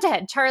 I jumped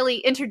ahead. Charlie,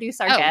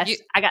 introduce our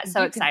guest. I got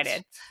so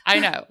excited. I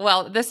know.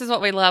 Well, this is what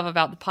we love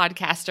about the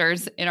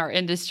podcasters in our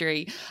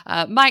industry.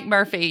 Mike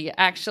Murphy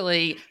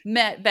actually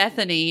met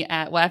Bethany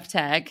at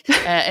WEFTEC,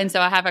 and so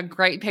I have a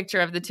great picture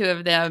of the two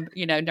of them,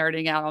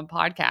 nerding out on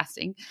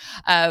podcasting.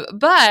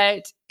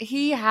 But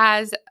he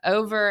has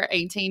over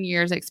 18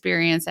 years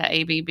experience at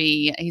ABB.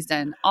 He's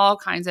done all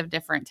kinds of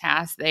different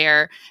tasks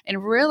there.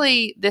 And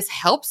really, this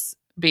helps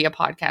be a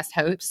podcast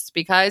host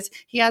because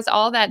he has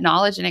all that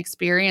knowledge and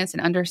experience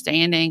and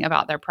understanding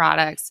about their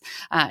products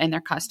and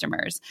their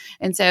customers.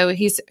 And so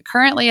he's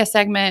currently a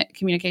segment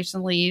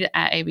communication lead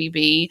at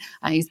ABB.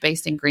 He's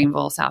based in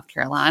Greenville, South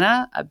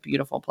Carolina, a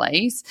beautiful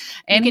place.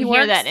 And you can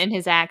hear that in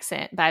his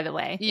accent, by the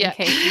way, in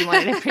case you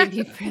wanted to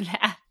preview for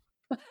that.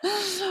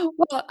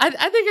 Well,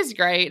 I think it's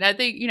great. I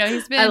think,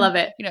 he's been, I love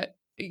it.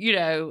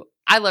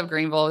 I love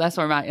Greenville. That's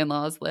where my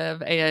in-laws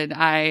live. And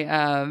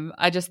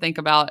I just think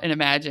about and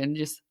imagine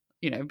just,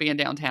 being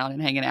downtown and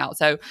hanging out.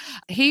 So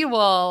he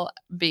will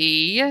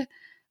be,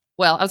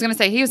 well, I was going to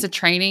say he was a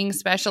training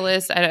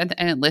specialist. I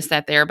didn't list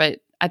that there, but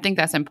I think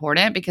that's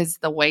important because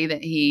the way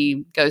that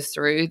he goes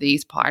through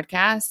these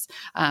podcasts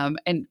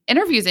and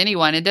interviews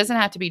anyone, it doesn't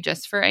have to be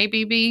just for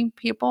ABB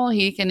people.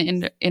 He can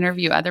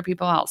interview other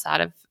people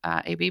outside of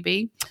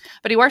ABB,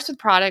 but he works with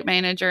product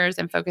managers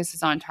and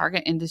focuses on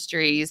target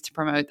industries to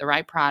promote the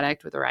right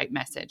product with the right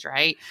message,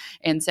 right?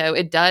 And so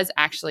it does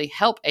actually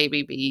help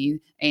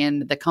ABB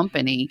and the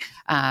company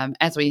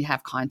as we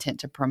have content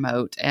to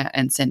promote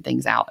and send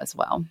things out as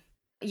well.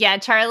 Yeah,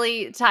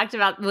 Charlie talked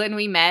about when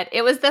we met.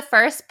 It was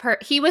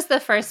he was the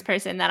first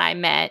person that I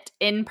met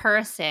in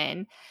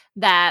person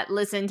that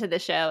listened to the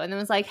show and then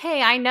was like,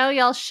 hey, I know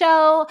y'all's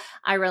show.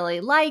 I really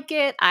like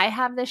it. I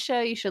have this show.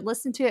 You should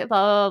listen to it,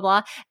 blah, blah,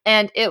 blah.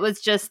 And it was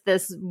just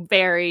this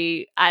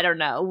very,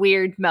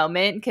 weird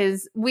moment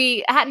because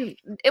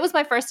it was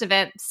my first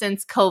event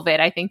since COVID,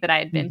 I think, that I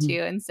had been to.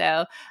 And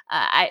so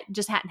I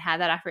just hadn't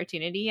had that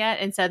opportunity yet.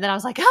 And so then I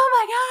was like, oh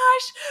my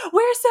gosh,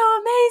 we're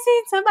so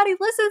amazing. Somebody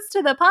listens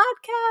to the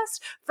podcast.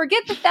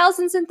 Forget the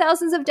thousands and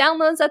thousands of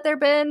downloads that there've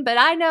been, but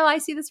I know I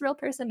see this real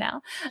person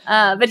now.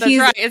 But that's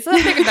right. It's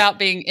something about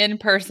being in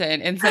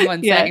person and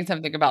someone saying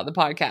something about the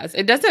podcast.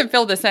 It doesn't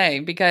feel the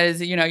same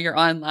because, you're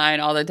online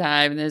all the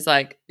time and there's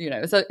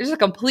so it's a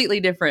completely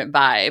different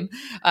vibe.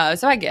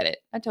 So I get it.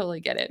 I totally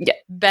get it. Yeah.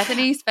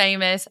 Bethany's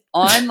famous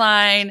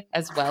online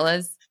as well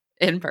as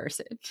in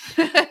person.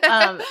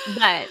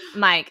 But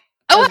Mike.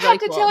 I have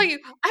to tell you,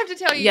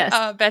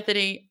 yes.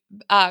 Bethany,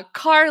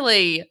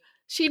 Carly,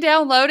 she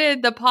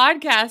downloaded the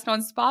podcast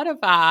on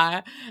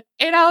Spotify,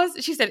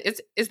 and she said,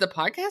 "Is the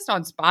podcast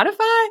on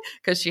Spotify?"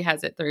 Because she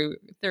has it through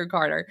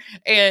Carter,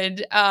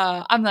 and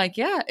I'm like,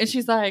 "Yeah," and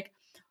she's like,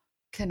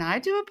 "Can I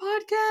do a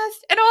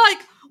podcast?" And I'm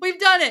like, "We've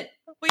done it.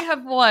 We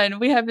have won.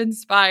 We have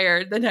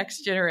inspired the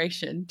next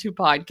generation to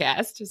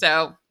podcast."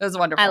 So it was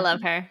wonderful. I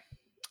love her.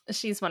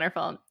 She's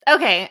wonderful.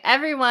 Okay,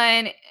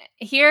 everyone,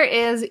 here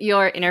is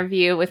your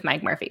interview with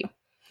Mike Murphy.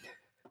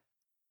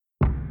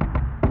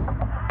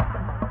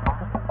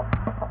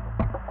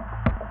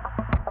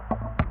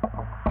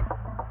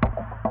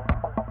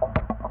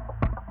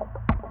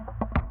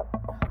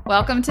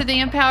 Welcome to the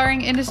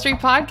Empowering Industry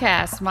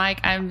Podcast, Mike.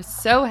 I'm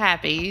so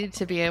happy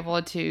to be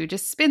able to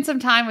just spend some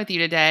time with you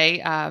today.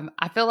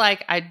 I feel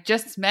like I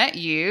just met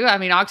you. I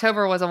mean,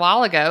 October was a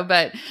while ago,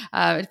 but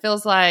it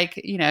feels like,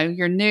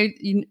 you're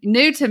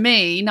new to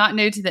me, not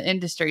new to the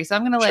industry. So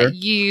I'm going to let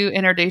you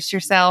introduce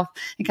yourself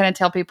and kind of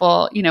tell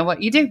people,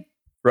 what you do.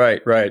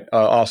 Right.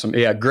 Awesome.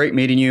 Yeah, great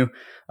meeting you.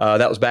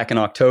 That was back in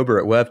October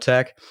at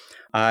WebTech.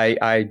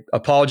 I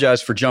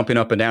apologize for jumping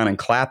up and down and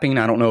clapping.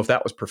 I don't know if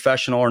that was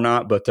professional or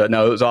not, but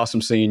no, it was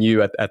awesome seeing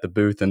you at the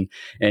booth and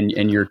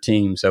your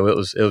team. So it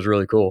was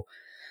really cool.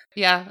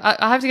 Yeah,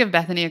 I have to give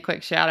Bethany a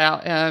quick shout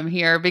out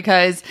here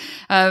because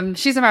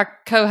she's our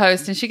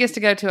co-host and she gets to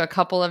go to a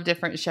couple of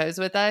different shows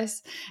with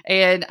us.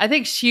 And I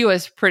think she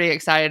was pretty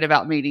excited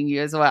about meeting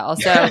you as well.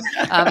 So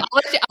I'll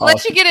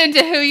let you get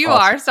into who you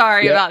are.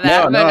 Sorry about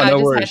that. No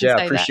worries. Yeah,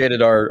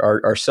 appreciated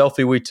our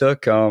selfie we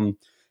took.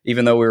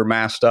 Even though we were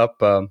masked up,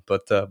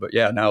 but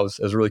yeah, no, it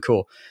was really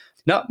cool.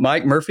 Now,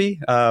 Mike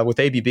Murphy with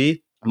ABB.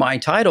 My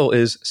title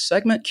is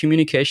Segment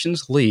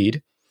Communications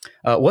Lead.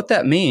 What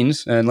that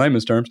means, in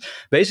layman's terms,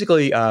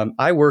 basically,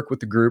 I work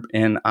with the group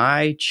and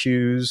I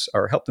choose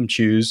or help them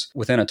choose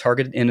within a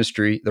targeted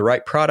industry the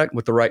right product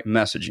with the right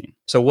messaging.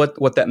 So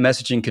what that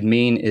messaging could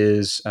mean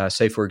is,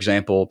 say, for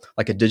example,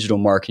 like a digital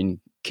marketing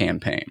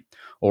campaign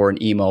or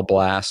an email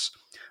blast.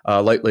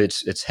 Lately,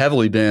 it's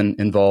heavily been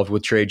involved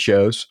with trade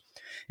shows.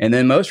 And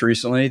then most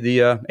recently,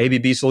 the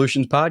ABB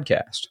Solutions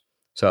podcast.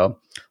 So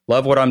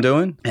love what I'm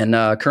doing and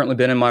currently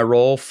been in my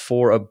role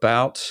for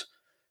about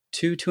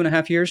two and a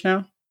half years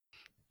now.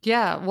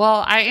 Yeah,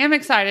 well, I am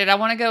excited. I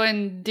want to go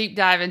in deep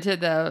dive into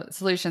the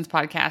Solutions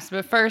podcast.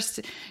 But first,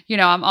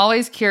 I'm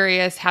always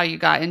curious how you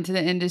got into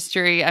the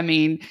industry. I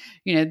mean,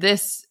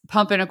 this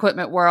pump and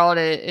equipment world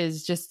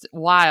is just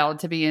wild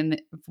to be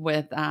in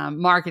with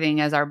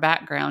marketing as our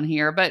background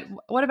here. But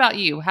what about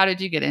you? How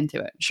did you get into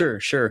it?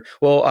 Sure.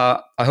 Well,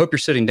 I hope you're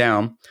sitting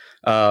down.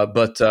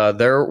 But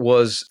there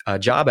was a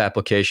job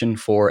application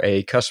for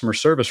a customer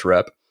service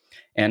rep.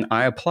 And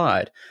I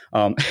applied.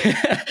 No,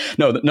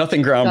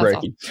 nothing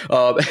groundbreaking.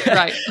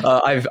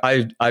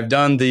 Right. I've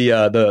done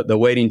the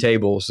waiting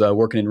tables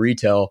working in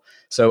retail.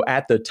 So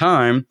at the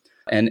time,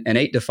 an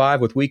 8 to 5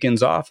 with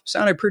weekends off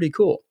sounded pretty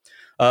cool.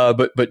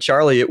 But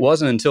Charlie, it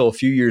wasn't until a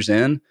few years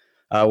in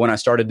when I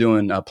started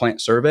doing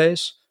plant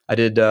surveys. I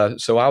did.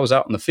 So I was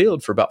out in the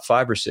field for about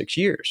 5 or 6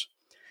 years,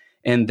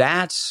 and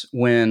that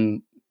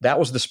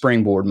was the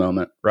springboard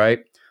moment, right?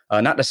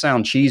 Not to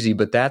sound cheesy,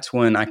 but that's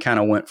when I kind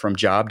of went from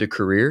job to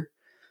career.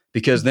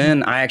 Because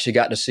then I actually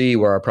got to see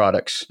where our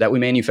products that we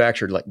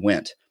manufactured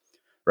went,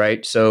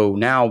 right? So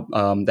now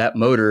that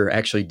motor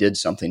actually did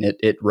something.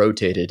 It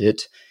rotated.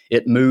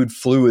 It moved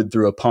fluid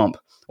through a pump,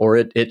 or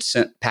it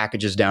sent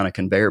packages down a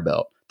conveyor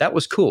belt. That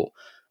was cool.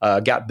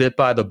 Got bit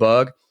by the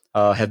bug.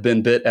 Have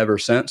been bit ever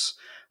since.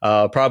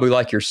 Probably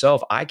like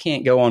yourself, I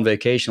can't go on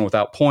vacation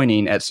without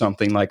pointing at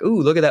something like,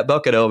 "Ooh, look at that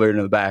bucket elevator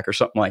in the back," or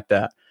something like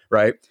that,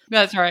 right?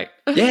 That's right.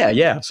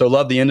 Yeah. So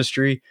love the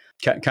industry.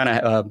 Kind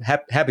of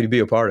happy to be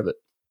a part of it.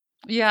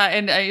 Yeah,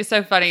 and it's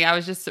so funny. I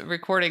was just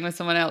recording with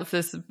someone else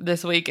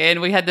this week,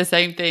 and we had the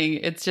same thing.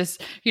 It's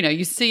just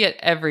you see it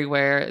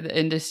everywhere, the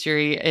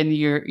industry, and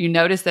you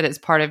notice that it's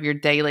part of your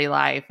daily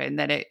life, and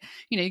that it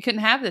you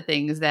couldn't have the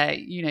things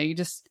that you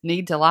just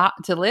need to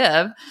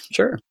live.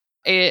 Sure.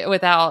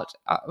 Without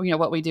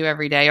what we do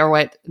every day or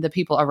what the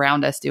people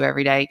around us do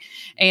every day,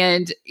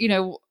 and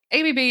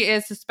ABB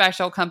is a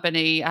special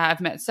company.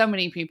 I've met so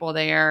many people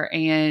there,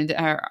 and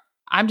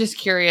I'm just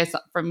curious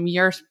from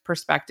your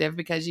perspective,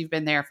 because you've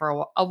been there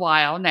for a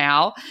while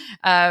now.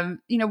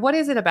 What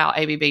is it about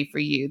ABB for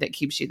you that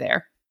keeps you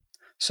there?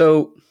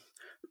 So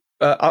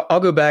I'll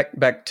go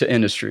back to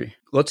industry.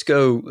 Let's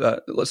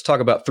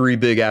talk about 3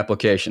 big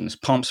applications: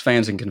 pumps,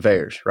 fans, and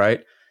conveyors.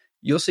 Right?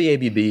 You'll see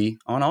ABB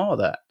on all of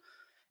that,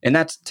 and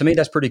to me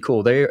that's pretty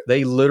cool.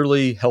 They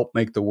literally help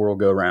make the world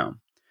go round.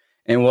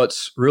 And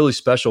what's really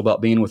special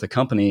about being with a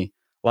company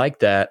like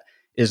that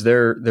is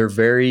they're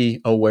very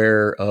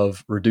aware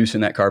of reducing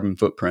that carbon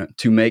footprint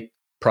to make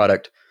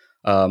product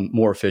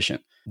more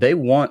efficient. They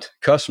want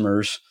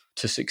customers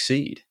to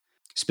succeed.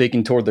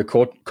 Speaking toward the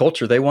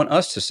culture, they want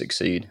us to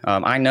succeed.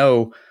 I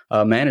know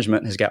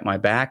management has got my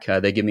back.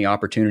 They give me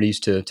opportunities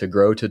to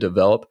grow, to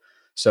develop.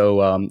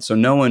 So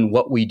knowing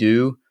what we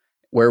do,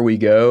 where we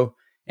go,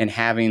 and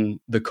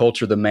having the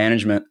culture, the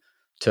management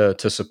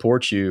to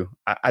support you,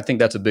 I think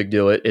that's a big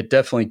deal. It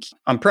definitely,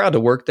 I'm proud to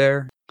work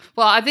there.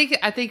 Well, I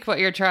think what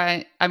you're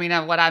trying,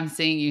 what I'm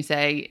seeing you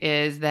say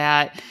is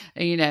that,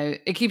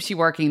 it keeps you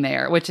working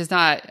there, which is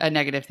not a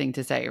negative thing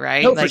to say,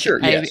 right? No, for sure.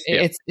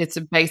 Yes. It's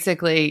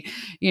basically,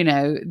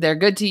 they're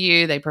good to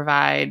you. They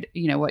provide,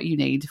 what you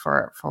need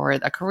for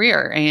a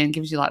career and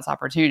gives you lots of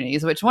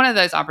opportunities, which one of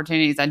those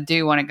opportunities I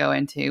do want to go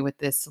into with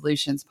this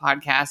Solutions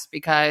podcast,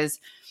 because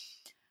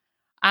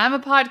I'm a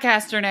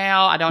podcaster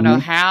now. I don't know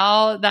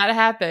how that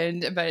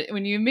happened, but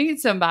when you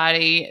meet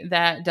somebody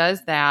that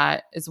does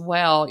that as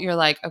well, you're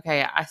like,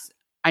 okay,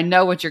 I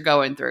know what you're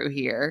going through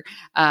here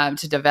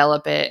to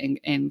develop it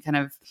and kind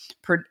of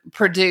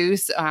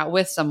produce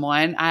with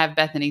someone. I have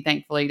Bethany,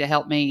 thankfully, to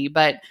help me.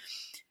 But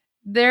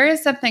there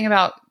is something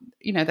about,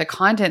 the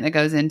content that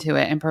goes into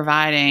it and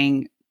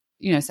providing,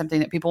 something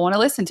that people want to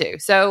listen to.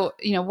 So,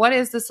 what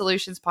is the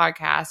Solutions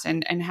Podcast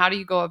and how do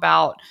you go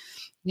about,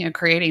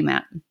 creating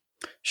that?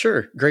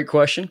 Sure. Great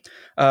question.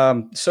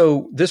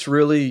 So this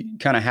really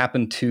kind of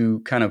happened to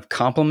kind of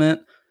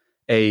complement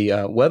a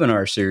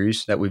webinar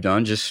series that we've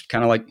done, just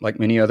kind of like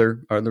many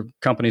other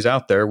companies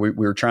out there. We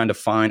were trying to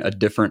find a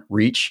different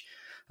reach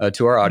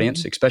to our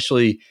audience,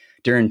 especially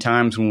during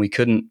times when we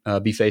couldn't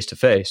be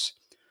face-to-face.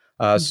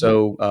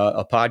 So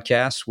a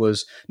podcast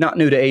was not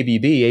new to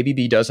ABB.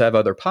 ABB does have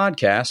other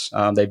podcasts.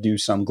 They do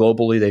some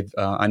globally.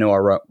 I know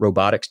our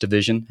robotics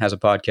division has a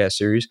podcast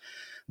series,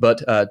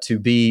 but to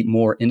be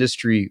more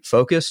industry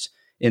focused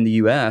in the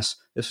U.S.,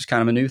 this was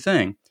kind of a new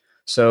thing.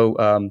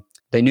 So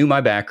they knew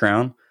my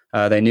background.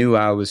 They knew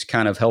I was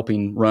kind of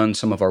helping run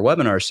some of our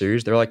webinar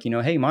series. They're like,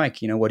 hey, Mike,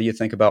 what do you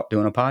think about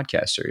doing a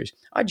podcast series?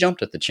 I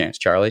jumped at the chance,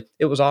 Charlie.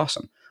 It was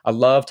awesome. I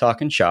love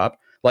talking shop.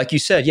 Like you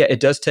said, yeah, it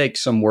does take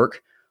some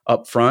work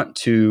up front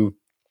to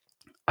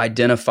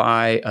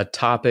identify a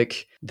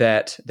topic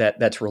that's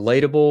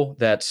relatable,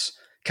 that's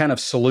kind of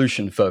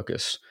solution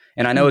focused.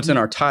 And I know it's in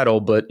our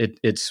title, but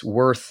it's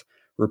worth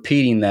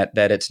repeating that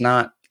it's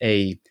not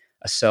a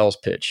sales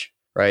pitch,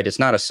 right? It's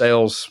not a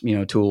sales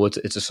tool.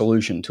 It's a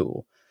solution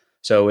tool.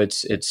 So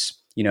it's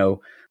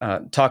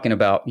talking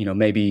about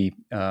maybe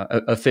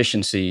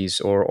efficiencies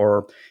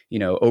or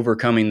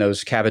overcoming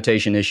those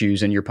cavitation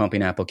issues in your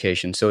pumping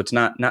application. So it's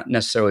not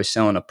necessarily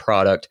selling a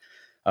product.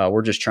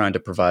 We're just trying to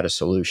provide a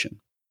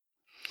solution.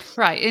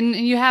 Right. And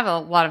you have a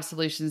lot of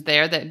solutions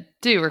there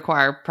that do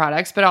require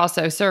products, but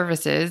also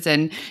services.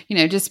 And,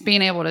 just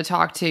being able to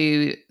talk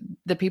to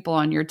the people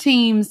on your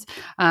teams,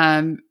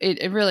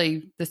 it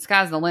really, the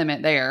sky's the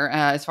limit there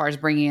as far as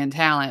bringing in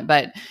talent.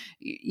 But,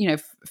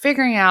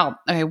 figuring out,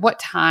 okay, what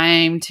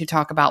time to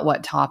talk about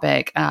what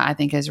topic, I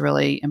think is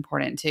really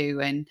important too.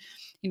 And,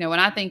 when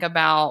I think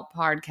about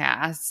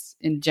podcasts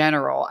in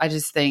general, I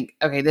just think,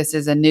 okay, this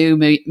is a new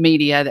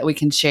media that we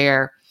can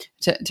share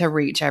to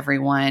reach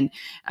everyone.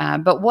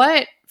 But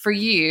what for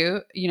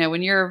you,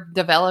 when you're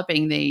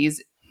developing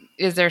these,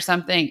 is there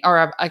something,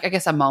 or I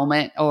guess a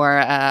moment or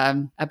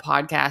a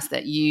podcast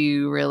that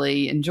you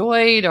really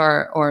enjoyed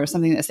or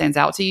something that stands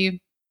out to you?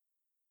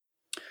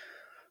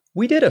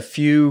 We did a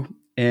few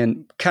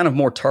and kind of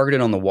more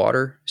targeted on the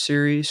water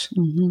series.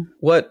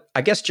 What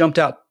I guess jumped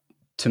out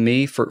to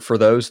me for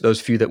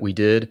those few that we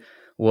did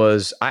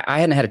was I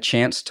hadn't had a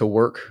chance to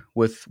work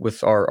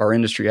with our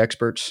industry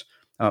experts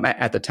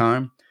at the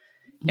time.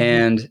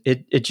 And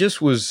it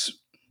just was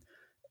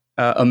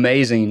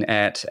amazing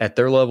at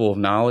their level of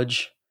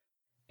knowledge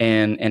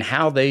and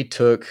how they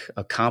took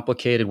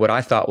what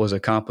I thought was a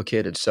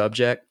complicated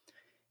subject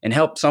and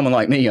helped someone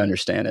like me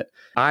understand it.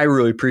 I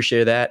really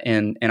appreciated that.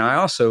 And I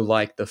also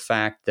like the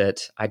fact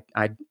that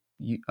I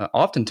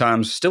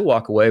oftentimes still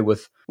walk away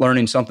with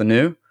learning something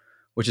new,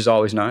 which is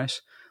always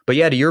nice. But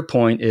yeah, to your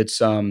point,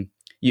 it's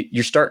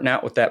you're starting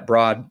out with that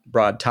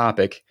broad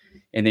topic,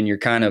 and then you're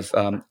kind of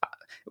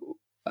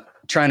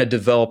trying to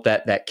develop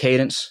that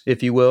cadence,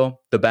 if you will,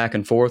 the back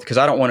and forth. Because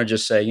I don't want to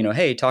just say,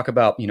 hey, talk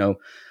about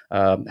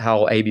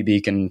how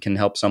ABB can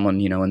help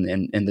someone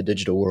in the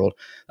digital world.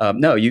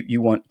 No,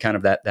 you want kind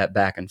of that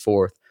back and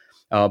forth.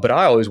 But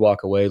I always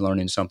walk away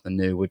learning something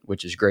new,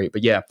 which is great.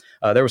 But yeah,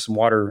 there was some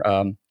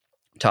water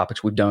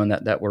topics we've done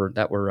that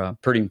were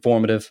pretty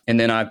informative. And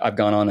then I've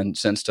gone on and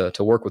since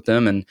to work with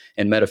them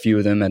and met a few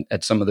of them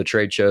at some of the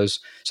trade shows.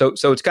 So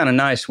it's kind of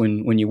nice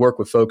when you work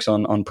with folks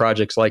on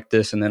projects like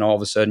this, and then all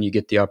of a sudden you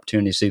get the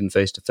opportunity to see them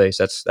face to face.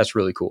 That's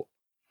really cool.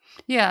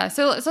 Yeah.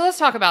 So let's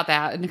talk about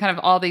that and kind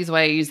of all these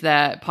ways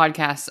that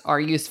podcasts are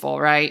useful,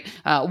 right?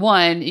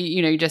 One,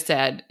 you just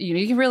said,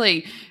 you can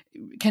really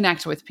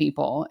connect with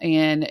people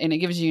and it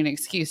gives you an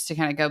excuse to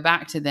kind of go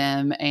back to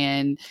them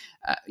and,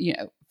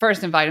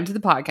 first invite them to the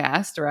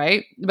podcast,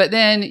 right? But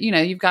then,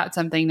 you've got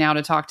something now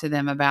to talk to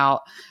them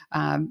about.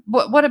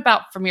 What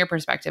about from your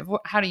perspective?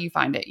 How do you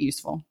find it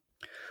useful?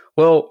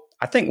 Well,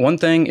 I think one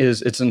thing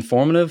is it's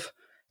informative.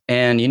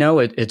 And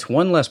it's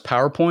one less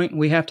PowerPoint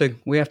we have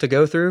to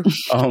go through.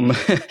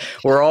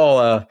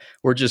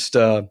 We're just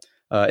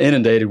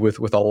inundated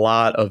with a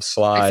lot of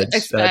slides,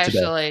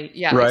 especially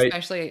today, right?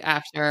 Especially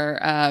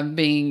after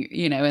being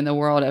in the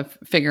world of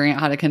figuring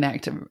out how to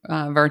connect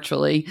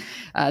virtually.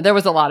 There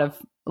was a lot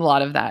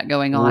of that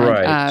going on.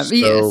 Right.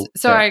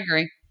 So I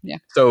agree.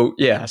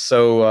 Yeah.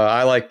 So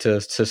I like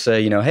to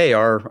say, hey,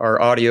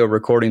 our audio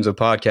recordings of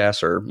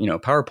podcasts are,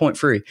 PowerPoint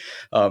free.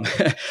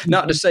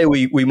 Not to say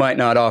we might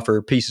not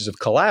offer pieces of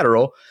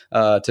collateral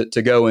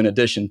to go in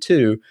addition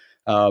to,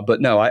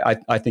 but no,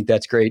 I think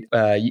that's great.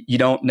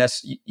 You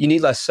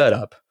need less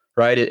setup,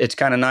 right? It's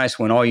kind of nice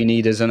when all you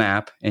need is an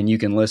app and you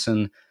can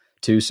listen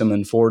to some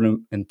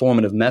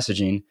informative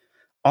messaging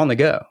on the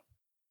go.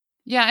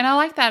 Yeah, and I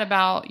like that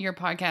about your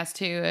podcast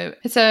too.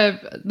 It's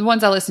the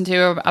ones I listen to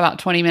are about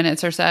 20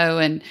 minutes or so,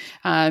 and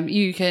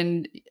you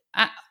can.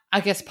 I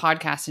guess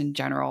podcasts in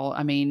general.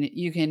 I mean,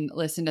 you can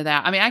listen to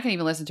that. I mean, I can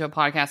even listen to a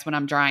podcast when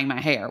I'm drying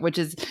my hair, which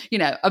is,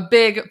 a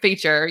big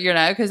feature,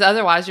 because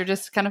otherwise you're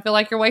just kind of feel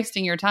like you're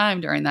wasting your time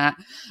during that.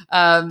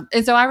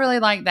 And so I really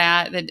like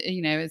that,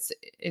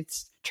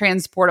 it's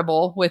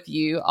transportable with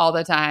you all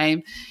the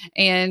time.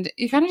 And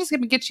it kind of just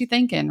gets you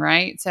thinking,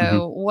 right?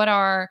 So what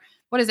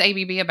is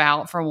ABB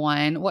about, for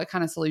one? What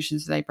kind of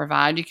solutions do they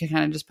provide? You can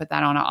kind of just put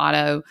that on an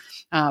auto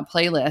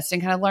playlist and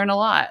kind of learn a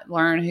lot,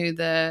 learn who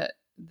the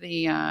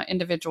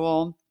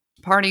individual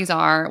parties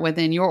are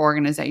within your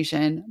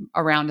organization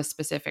around a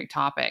specific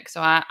topic.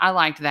 So I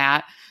liked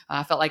that.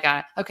 I felt like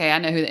I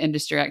know who the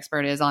industry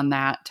expert is on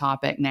that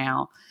topic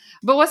now.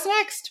 But what's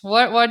next?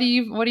 What do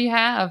you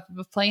have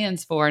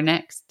plans for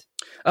next?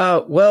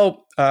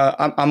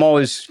 I'm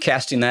always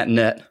casting that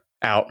net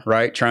out,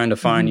 right? Trying to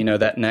find,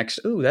 that next,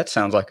 that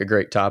sounds like a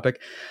great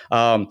topic.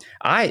 At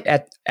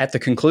the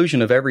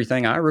conclusion of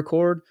everything I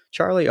record,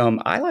 Charlie,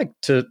 I like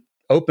to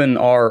open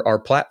our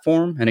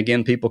platform. And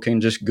again, people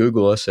can just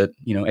Google us at,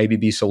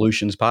 ABB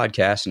Solutions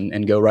Podcast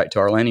and go right to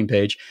our landing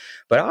page.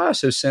 But I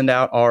also send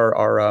out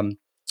our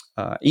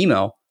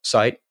email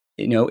site,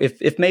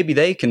 if maybe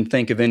they can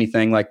think of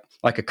anything like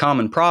a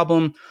common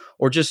problem,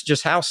 or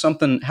just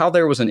how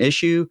there was an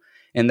issue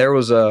and there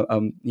was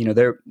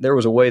there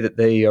was a way that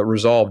they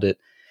resolved it.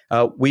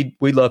 We'd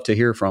love to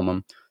hear from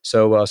them.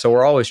 So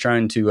we're always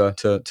trying to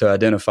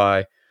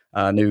identify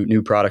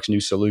new products,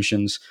 new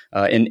solutions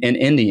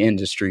in the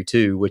industry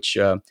too, which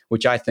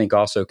I think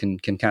also can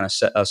kind of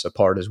set us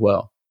apart as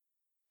well.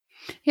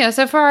 Yeah.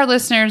 So for our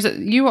listeners,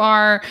 you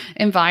are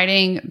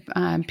inviting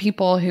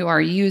people who are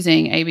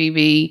using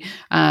ABB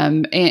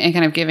and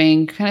kind of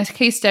giving kind of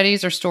case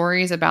studies or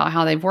stories about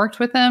how they've worked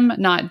with them,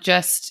 not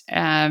just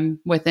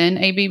within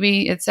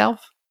ABB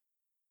itself.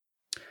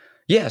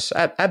 Yes,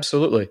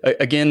 absolutely.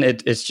 Again,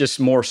 it's just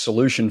more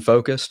solution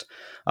focused.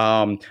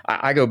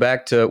 I go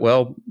back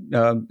to,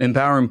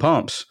 empowering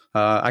pumps.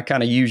 I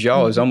kind of use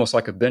y'all as almost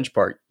like a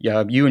benchmark.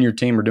 Yeah, you and your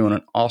team are doing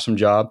an awesome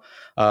job.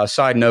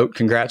 Side note,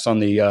 congrats on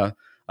the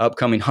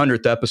upcoming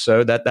 100th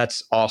episode.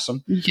 That's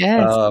awesome.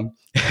 Yes.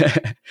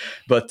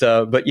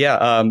 But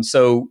yeah.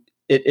 So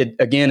it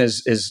again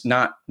is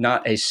not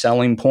a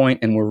selling point,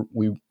 and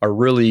we are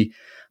really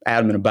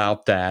adamant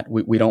about that.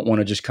 We don't want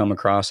to just come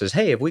across as,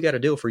 hey, if we got a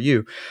deal for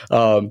you,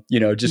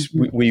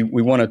 we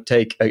want to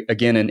take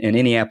again in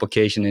any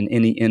application in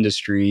any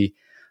industry,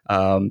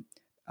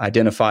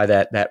 identify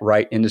that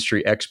right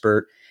industry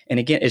expert. And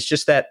again, it's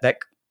just that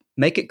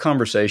make it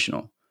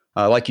conversational.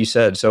 Like you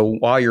said, so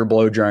while you're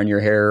blow drying your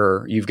hair,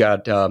 or you've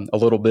got a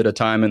little bit of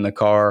time in the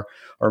car,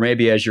 or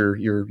maybe as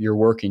you're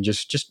working,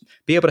 just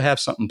be able to have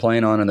something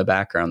playing on in the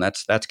background.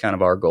 That's kind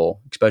of our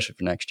goal, especially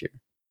for next year.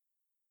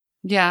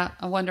 Yeah,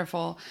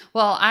 wonderful.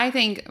 Well,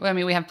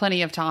 we have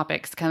plenty of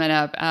topics coming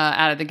up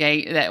out of the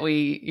gate that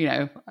we,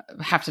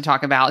 have to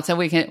talk about. So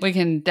we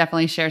can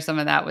definitely share some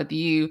of that with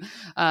you.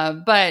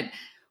 But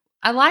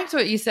I liked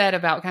what you said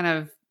about kind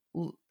of,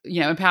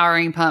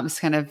 empowering pumps,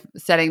 kind of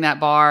setting that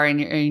bar,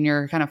 and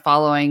you're kind of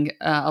following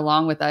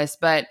along with us.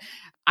 But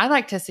I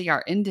like to see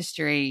our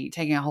industry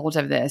taking a hold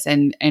of this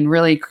and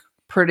really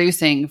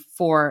producing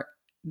for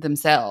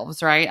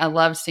themselves, right? I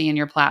love seeing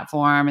your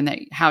platform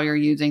and how you're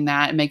using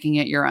that and making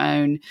it your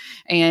own.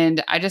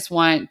 And I just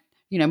want,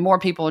 more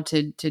people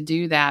to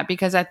do that,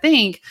 because I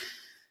think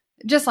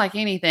just like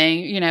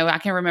anything, I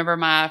can remember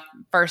my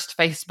first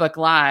Facebook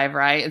Live,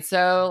 right? It's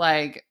so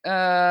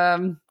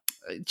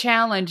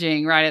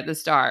challenging right at the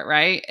start,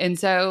 right? And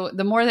so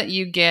the more that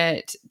you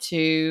get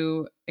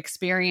to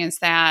experience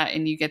that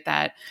and you get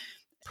that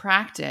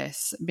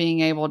practice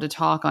being able to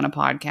talk on a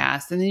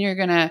podcast, and then you're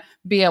going to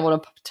be able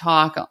to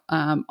talk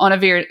on a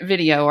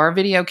video or a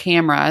video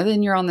camera,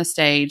 then you're on the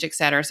stage, et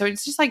cetera. So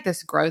it's just like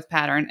this growth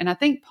pattern. And I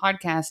think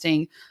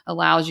podcasting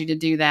allows you to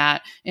do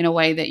that in a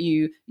way that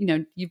you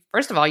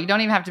first of all, you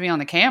don't even have to be on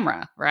the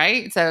camera,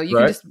 right? So you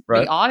can just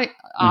be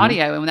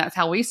audio. And that's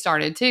how we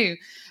started too.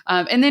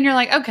 And then you're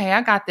like, okay,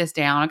 I got this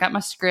down. I got my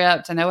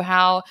script. I know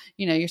how,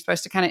 you're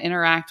supposed to kind of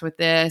interact with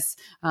this,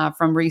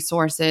 from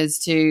resources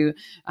to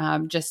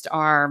just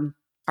our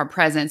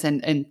presence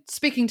and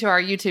speaking to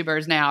our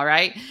YouTubers now,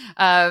 right?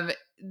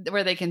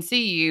 Where they can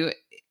see you.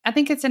 I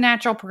think it's a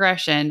natural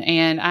progression.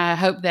 And I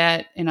hope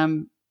that,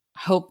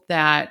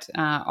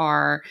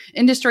 our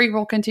industry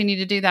will continue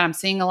to do that. I'm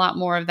seeing a lot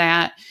more of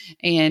that.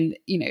 And,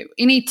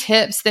 any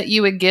tips that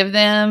you would give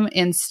them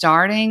in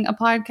starting a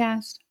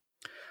podcast?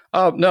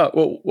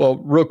 No. Well,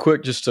 real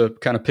quick, just to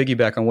kind of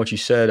piggyback on what you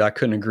said, I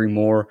couldn't agree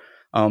more.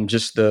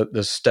 Just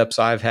the steps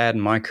I've had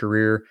in my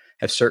career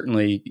have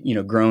certainly,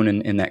 grown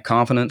in that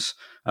confidence,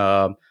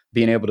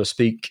 being able to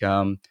speak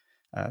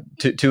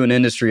to an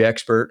industry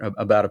expert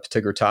about a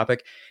particular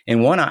topic.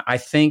 And one, I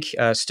think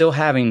still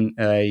having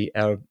a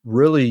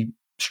really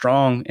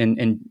strong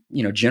and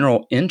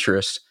general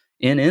interest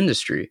in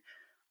industry,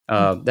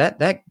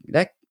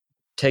 that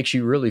takes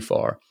you really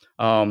far.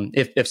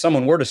 If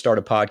someone were to start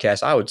a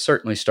podcast, I would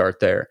certainly start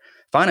there.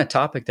 Find a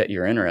topic that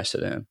you're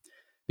interested in,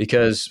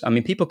 because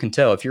people can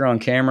tell if you're on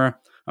camera.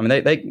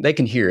 They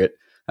can hear it.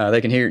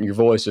 They can hear it in your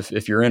voice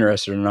if you're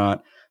interested or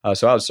not.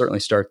 So I would certainly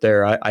start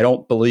there. I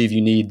don't believe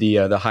you need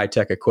the high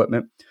tech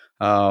equipment.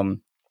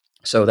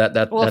 So well,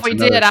 that's if we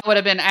another, did, I would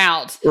have been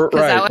out.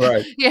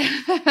 right.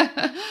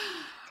 Yeah.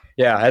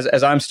 Yeah,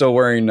 as I'm still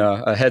wearing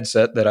a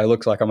headset that I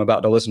look like I'm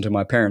about to listen to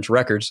my parents'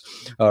 records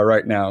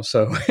right now.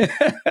 So,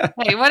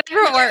 hey,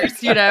 whatever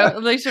works,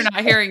 at least you're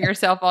not hearing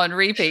yourself on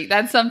repeat.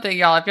 That's something,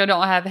 y'all. If you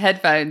don't have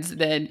headphones,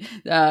 then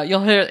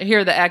you'll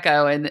hear the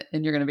echo, and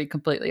you're going to be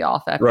completely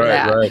off after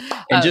that. Right.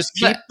 And just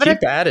keep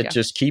at it. Yeah.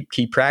 Just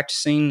keep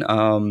practicing.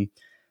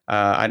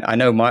 I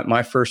know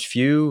my first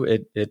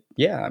few.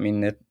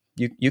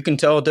 You can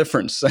tell a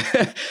difference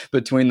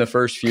between the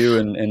first few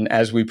and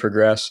as we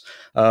progress.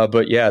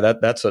 But yeah,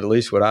 that's at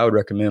least what I would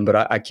recommend.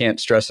 But I can't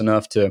stress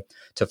enough to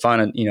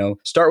find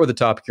start with the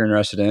topic you're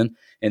interested in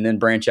and then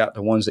branch out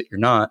to ones that you're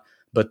not.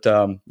 But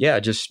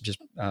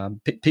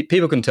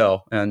people can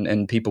tell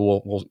and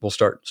people will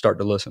start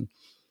to listen.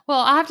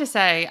 Well, I have to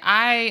say,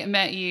 I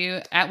met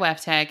you at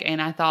WEFTEC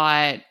and I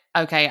thought,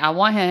 okay, I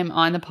want him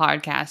on the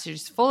podcast. You're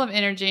just full of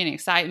energy and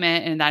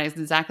excitement, and that is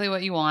exactly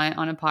what you want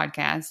on a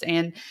podcast.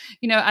 And,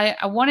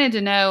 I wanted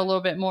to know a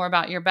little bit more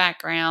about your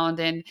background,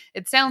 and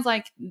it sounds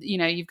like,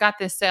 you've got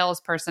this sales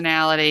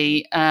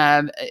personality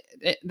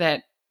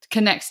that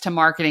connects to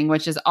marketing,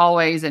 which is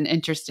always an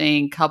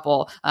interesting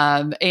couple,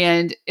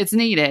 and it's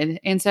needed.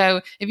 And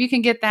so if you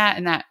can get that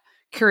and that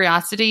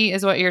curiosity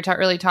is what you're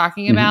really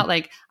talking about.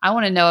 Like, I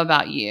want to know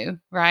about you,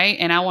 right?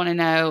 And I want to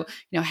know,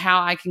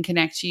 how I can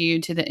connect you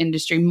to the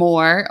industry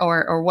more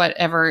or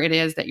whatever it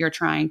is that you're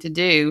trying to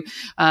do.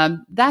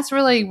 That's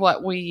really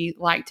what we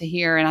like to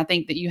hear. And I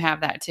think that you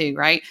have that too,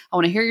 right? I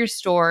want to hear your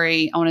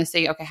story. I want to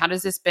see, okay, how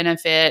does this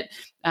benefit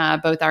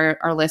both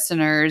our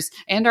listeners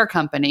and our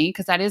company?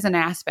 Because that is an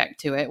aspect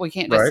to it. We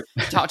can't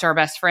just talk to our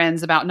best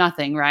friends about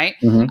nothing, right?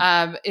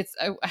 It's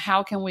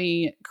how can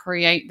we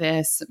create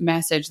this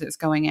message that's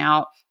going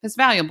out that's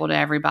valuable to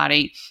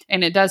everybody?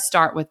 And it does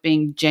start with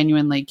being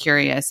genuinely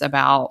curious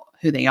about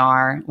who they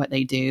are, what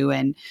they do,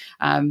 and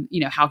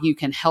how you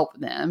can help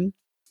them.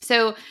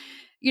 So,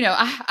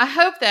 I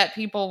hope that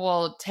people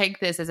will take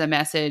this as a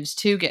message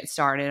to get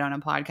started on a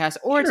podcast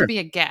or to be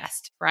a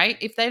guest, right?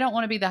 If they don't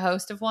want to be the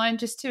host of one,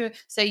 just to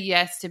say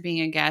yes to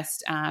being a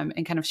guest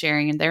and kind of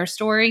sharing in their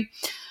story.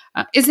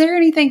 Is there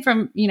anything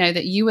from,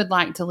 that you would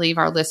like to leave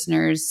our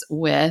listeners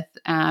with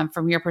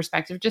from your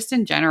perspective, just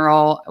in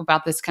general,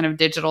 about this kind of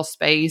digital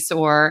space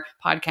or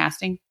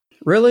podcasting?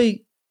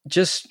 Really,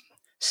 just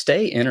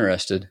stay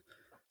interested.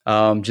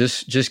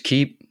 Just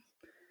keep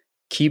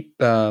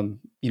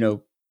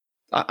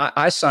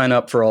I sign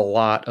up for a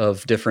lot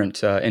of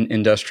different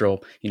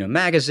industrial,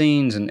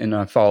 magazines, and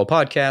I follow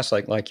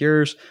podcasts like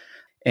yours,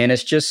 and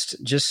it's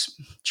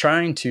just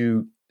trying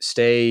to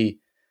stay,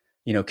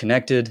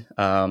 connected,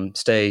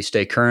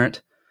 stay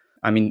current.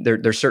 I mean,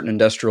 there's certain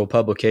industrial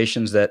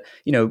publications that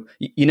you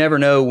never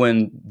know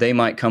when they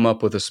might come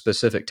up with a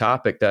specific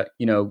topic that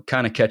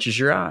kind of catches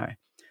your eye,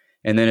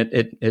 and then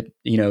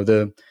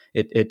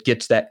it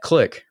gets that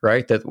click,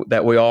 right,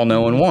 that we all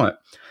know and want.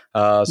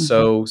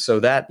 So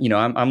that,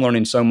 I'm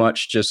learning so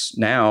much just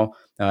now,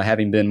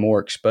 having been more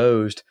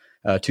exposed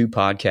to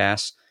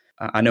podcasts.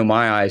 I know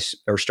my eyes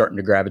are starting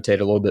to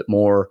gravitate a little bit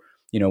more,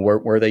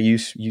 where they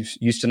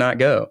used to not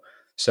go.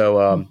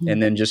 So,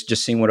 and then just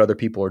seeing what other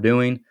people are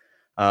doing.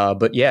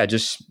 But yeah,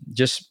 just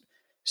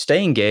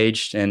stay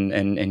engaged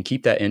and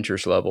keep that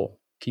interest level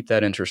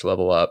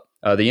up.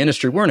 The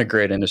industry, we're in a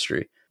great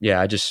industry. Yeah.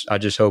 I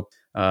just hope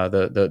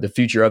the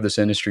future of this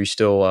industry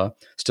still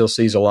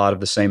sees a lot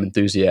of the same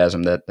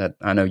enthusiasm that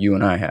I know you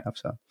and I have.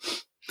 So.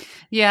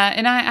 Yeah.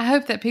 And I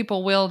hope that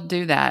people will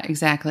do that,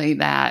 exactly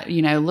that,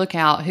 look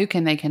out, who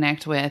can they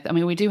connect with? I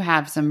mean, we do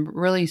have some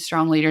really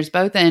strong leaders,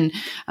 both in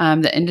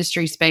the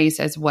industry space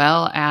as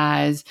well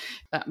as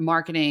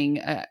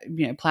marketing,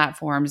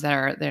 platforms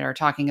that are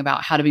talking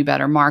about how to be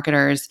better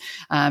marketers.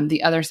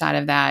 The other side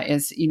of that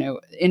is,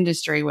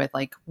 industry with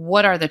like,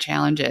 what are the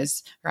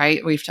challenges,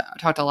 right? We've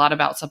talked a lot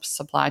about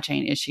supply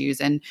chain issues,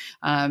 and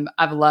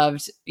I've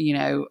loved,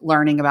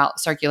 learning about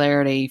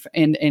circularity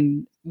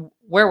and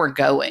where we're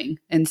going.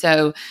 And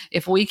so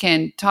if we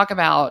can talk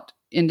about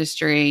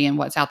industry and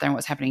what's out there and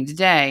what's happening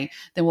today,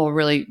 then we'll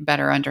really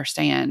better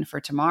understand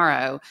for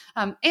tomorrow.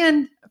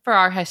 And for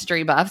our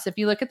history buffs, if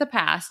you look at the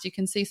past, you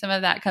can see some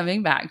of that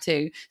coming back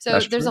too. So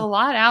there's a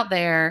lot out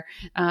there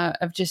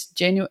of just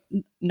genuine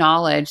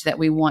knowledge that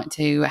we want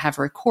to have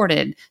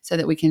recorded so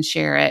that we can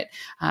share it.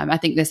 I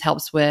think this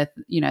helps with,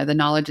 the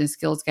knowledge and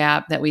skills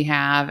gap that we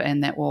have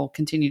and that will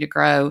continue to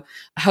grow,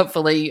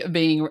 hopefully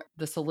being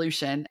the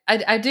solution.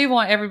 I do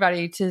want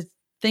everybody to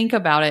think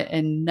about it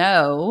and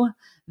know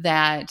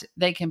that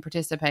they can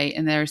participate,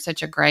 and there's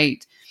such a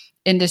great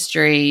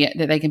industry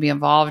that they can be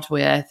involved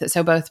with.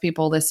 So both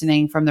people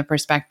listening from the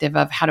perspective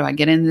of how do I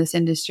get into this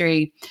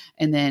industry?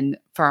 And then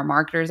for our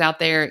marketers out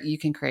there, you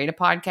can create a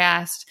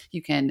podcast.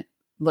 You can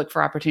look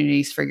for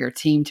opportunities for your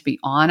team to be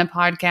on a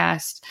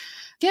podcast.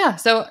 Yeah.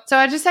 So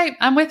I just say,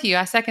 I'm with you.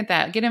 I second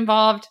that. Get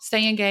involved,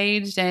 stay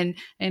engaged, and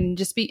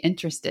just be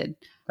interested.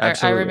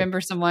 I remember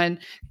someone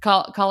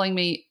calling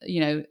me,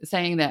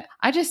 saying that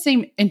I just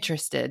seem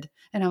interested.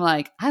 And I'm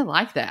like, I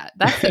like that.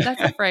 That's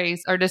a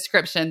phrase or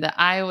description that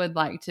I would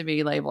like to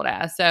be labeled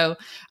as. So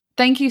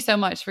thank you so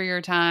much for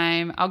your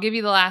time. I'll give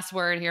you the last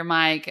word here,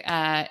 Mike,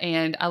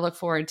 and I look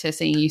forward to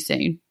seeing you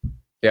soon.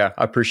 Yeah,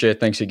 I appreciate it.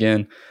 Thanks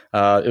again.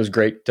 It was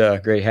great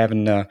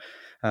having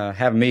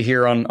me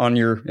here on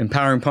your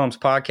Empowering Pumps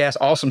podcast.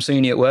 Awesome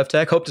seeing you at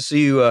WevTech. Hope to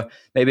see you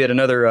maybe at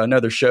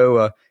another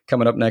show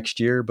coming up next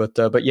year.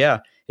 But yeah,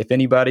 if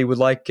anybody would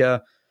like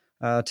to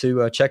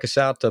check us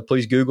out,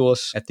 please Google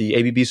us at the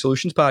ABB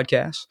Solutions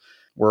Podcast.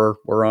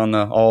 We're on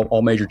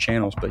all major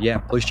channels. But yeah,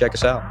 please check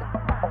us out.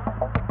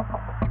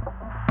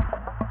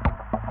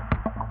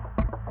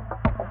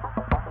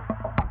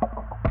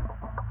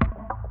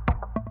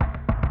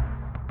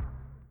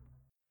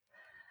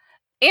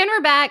 And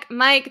we're back.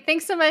 Mike,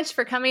 thanks so much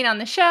for coming on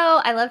the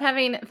show. I love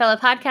having fellow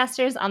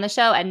podcasters on the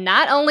show, and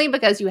not only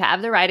because you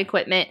have the right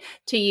equipment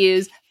to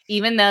use,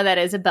 even though that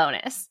is a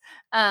bonus.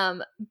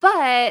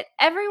 But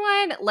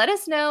everyone, let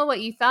us know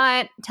what you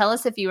thought. Tell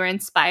us if you were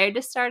inspired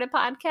to start a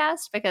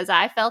podcast, because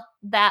I felt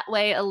that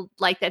way,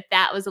 like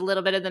that was a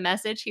little bit of the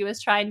message he was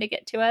trying to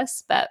get to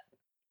us. But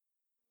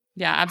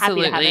yeah,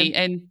 absolutely.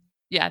 And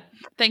yeah,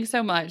 thanks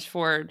so much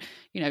for,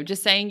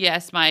 just saying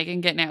yes, Mike,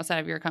 and getting outside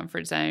of your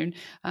comfort zone.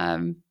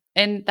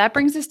 And that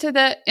brings us to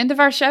the end of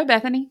our show,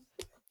 Bethany.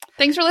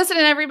 Thanks for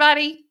listening,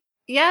 everybody.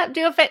 Yeah,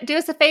 do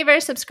us a favor,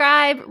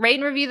 subscribe, rate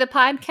and review the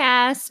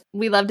podcast.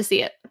 We love to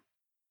see it.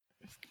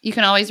 You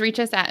can always reach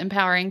us at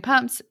Empowering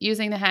Pumps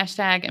using the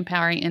hashtag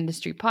Empowering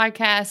Industry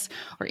Podcast,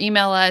 or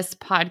email us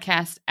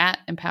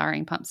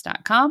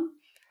podcast@empoweringpumps.com.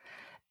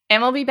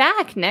 And we'll be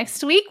back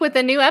next week with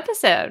a new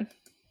episode.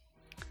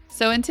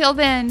 So until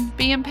then,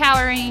 be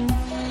empowering.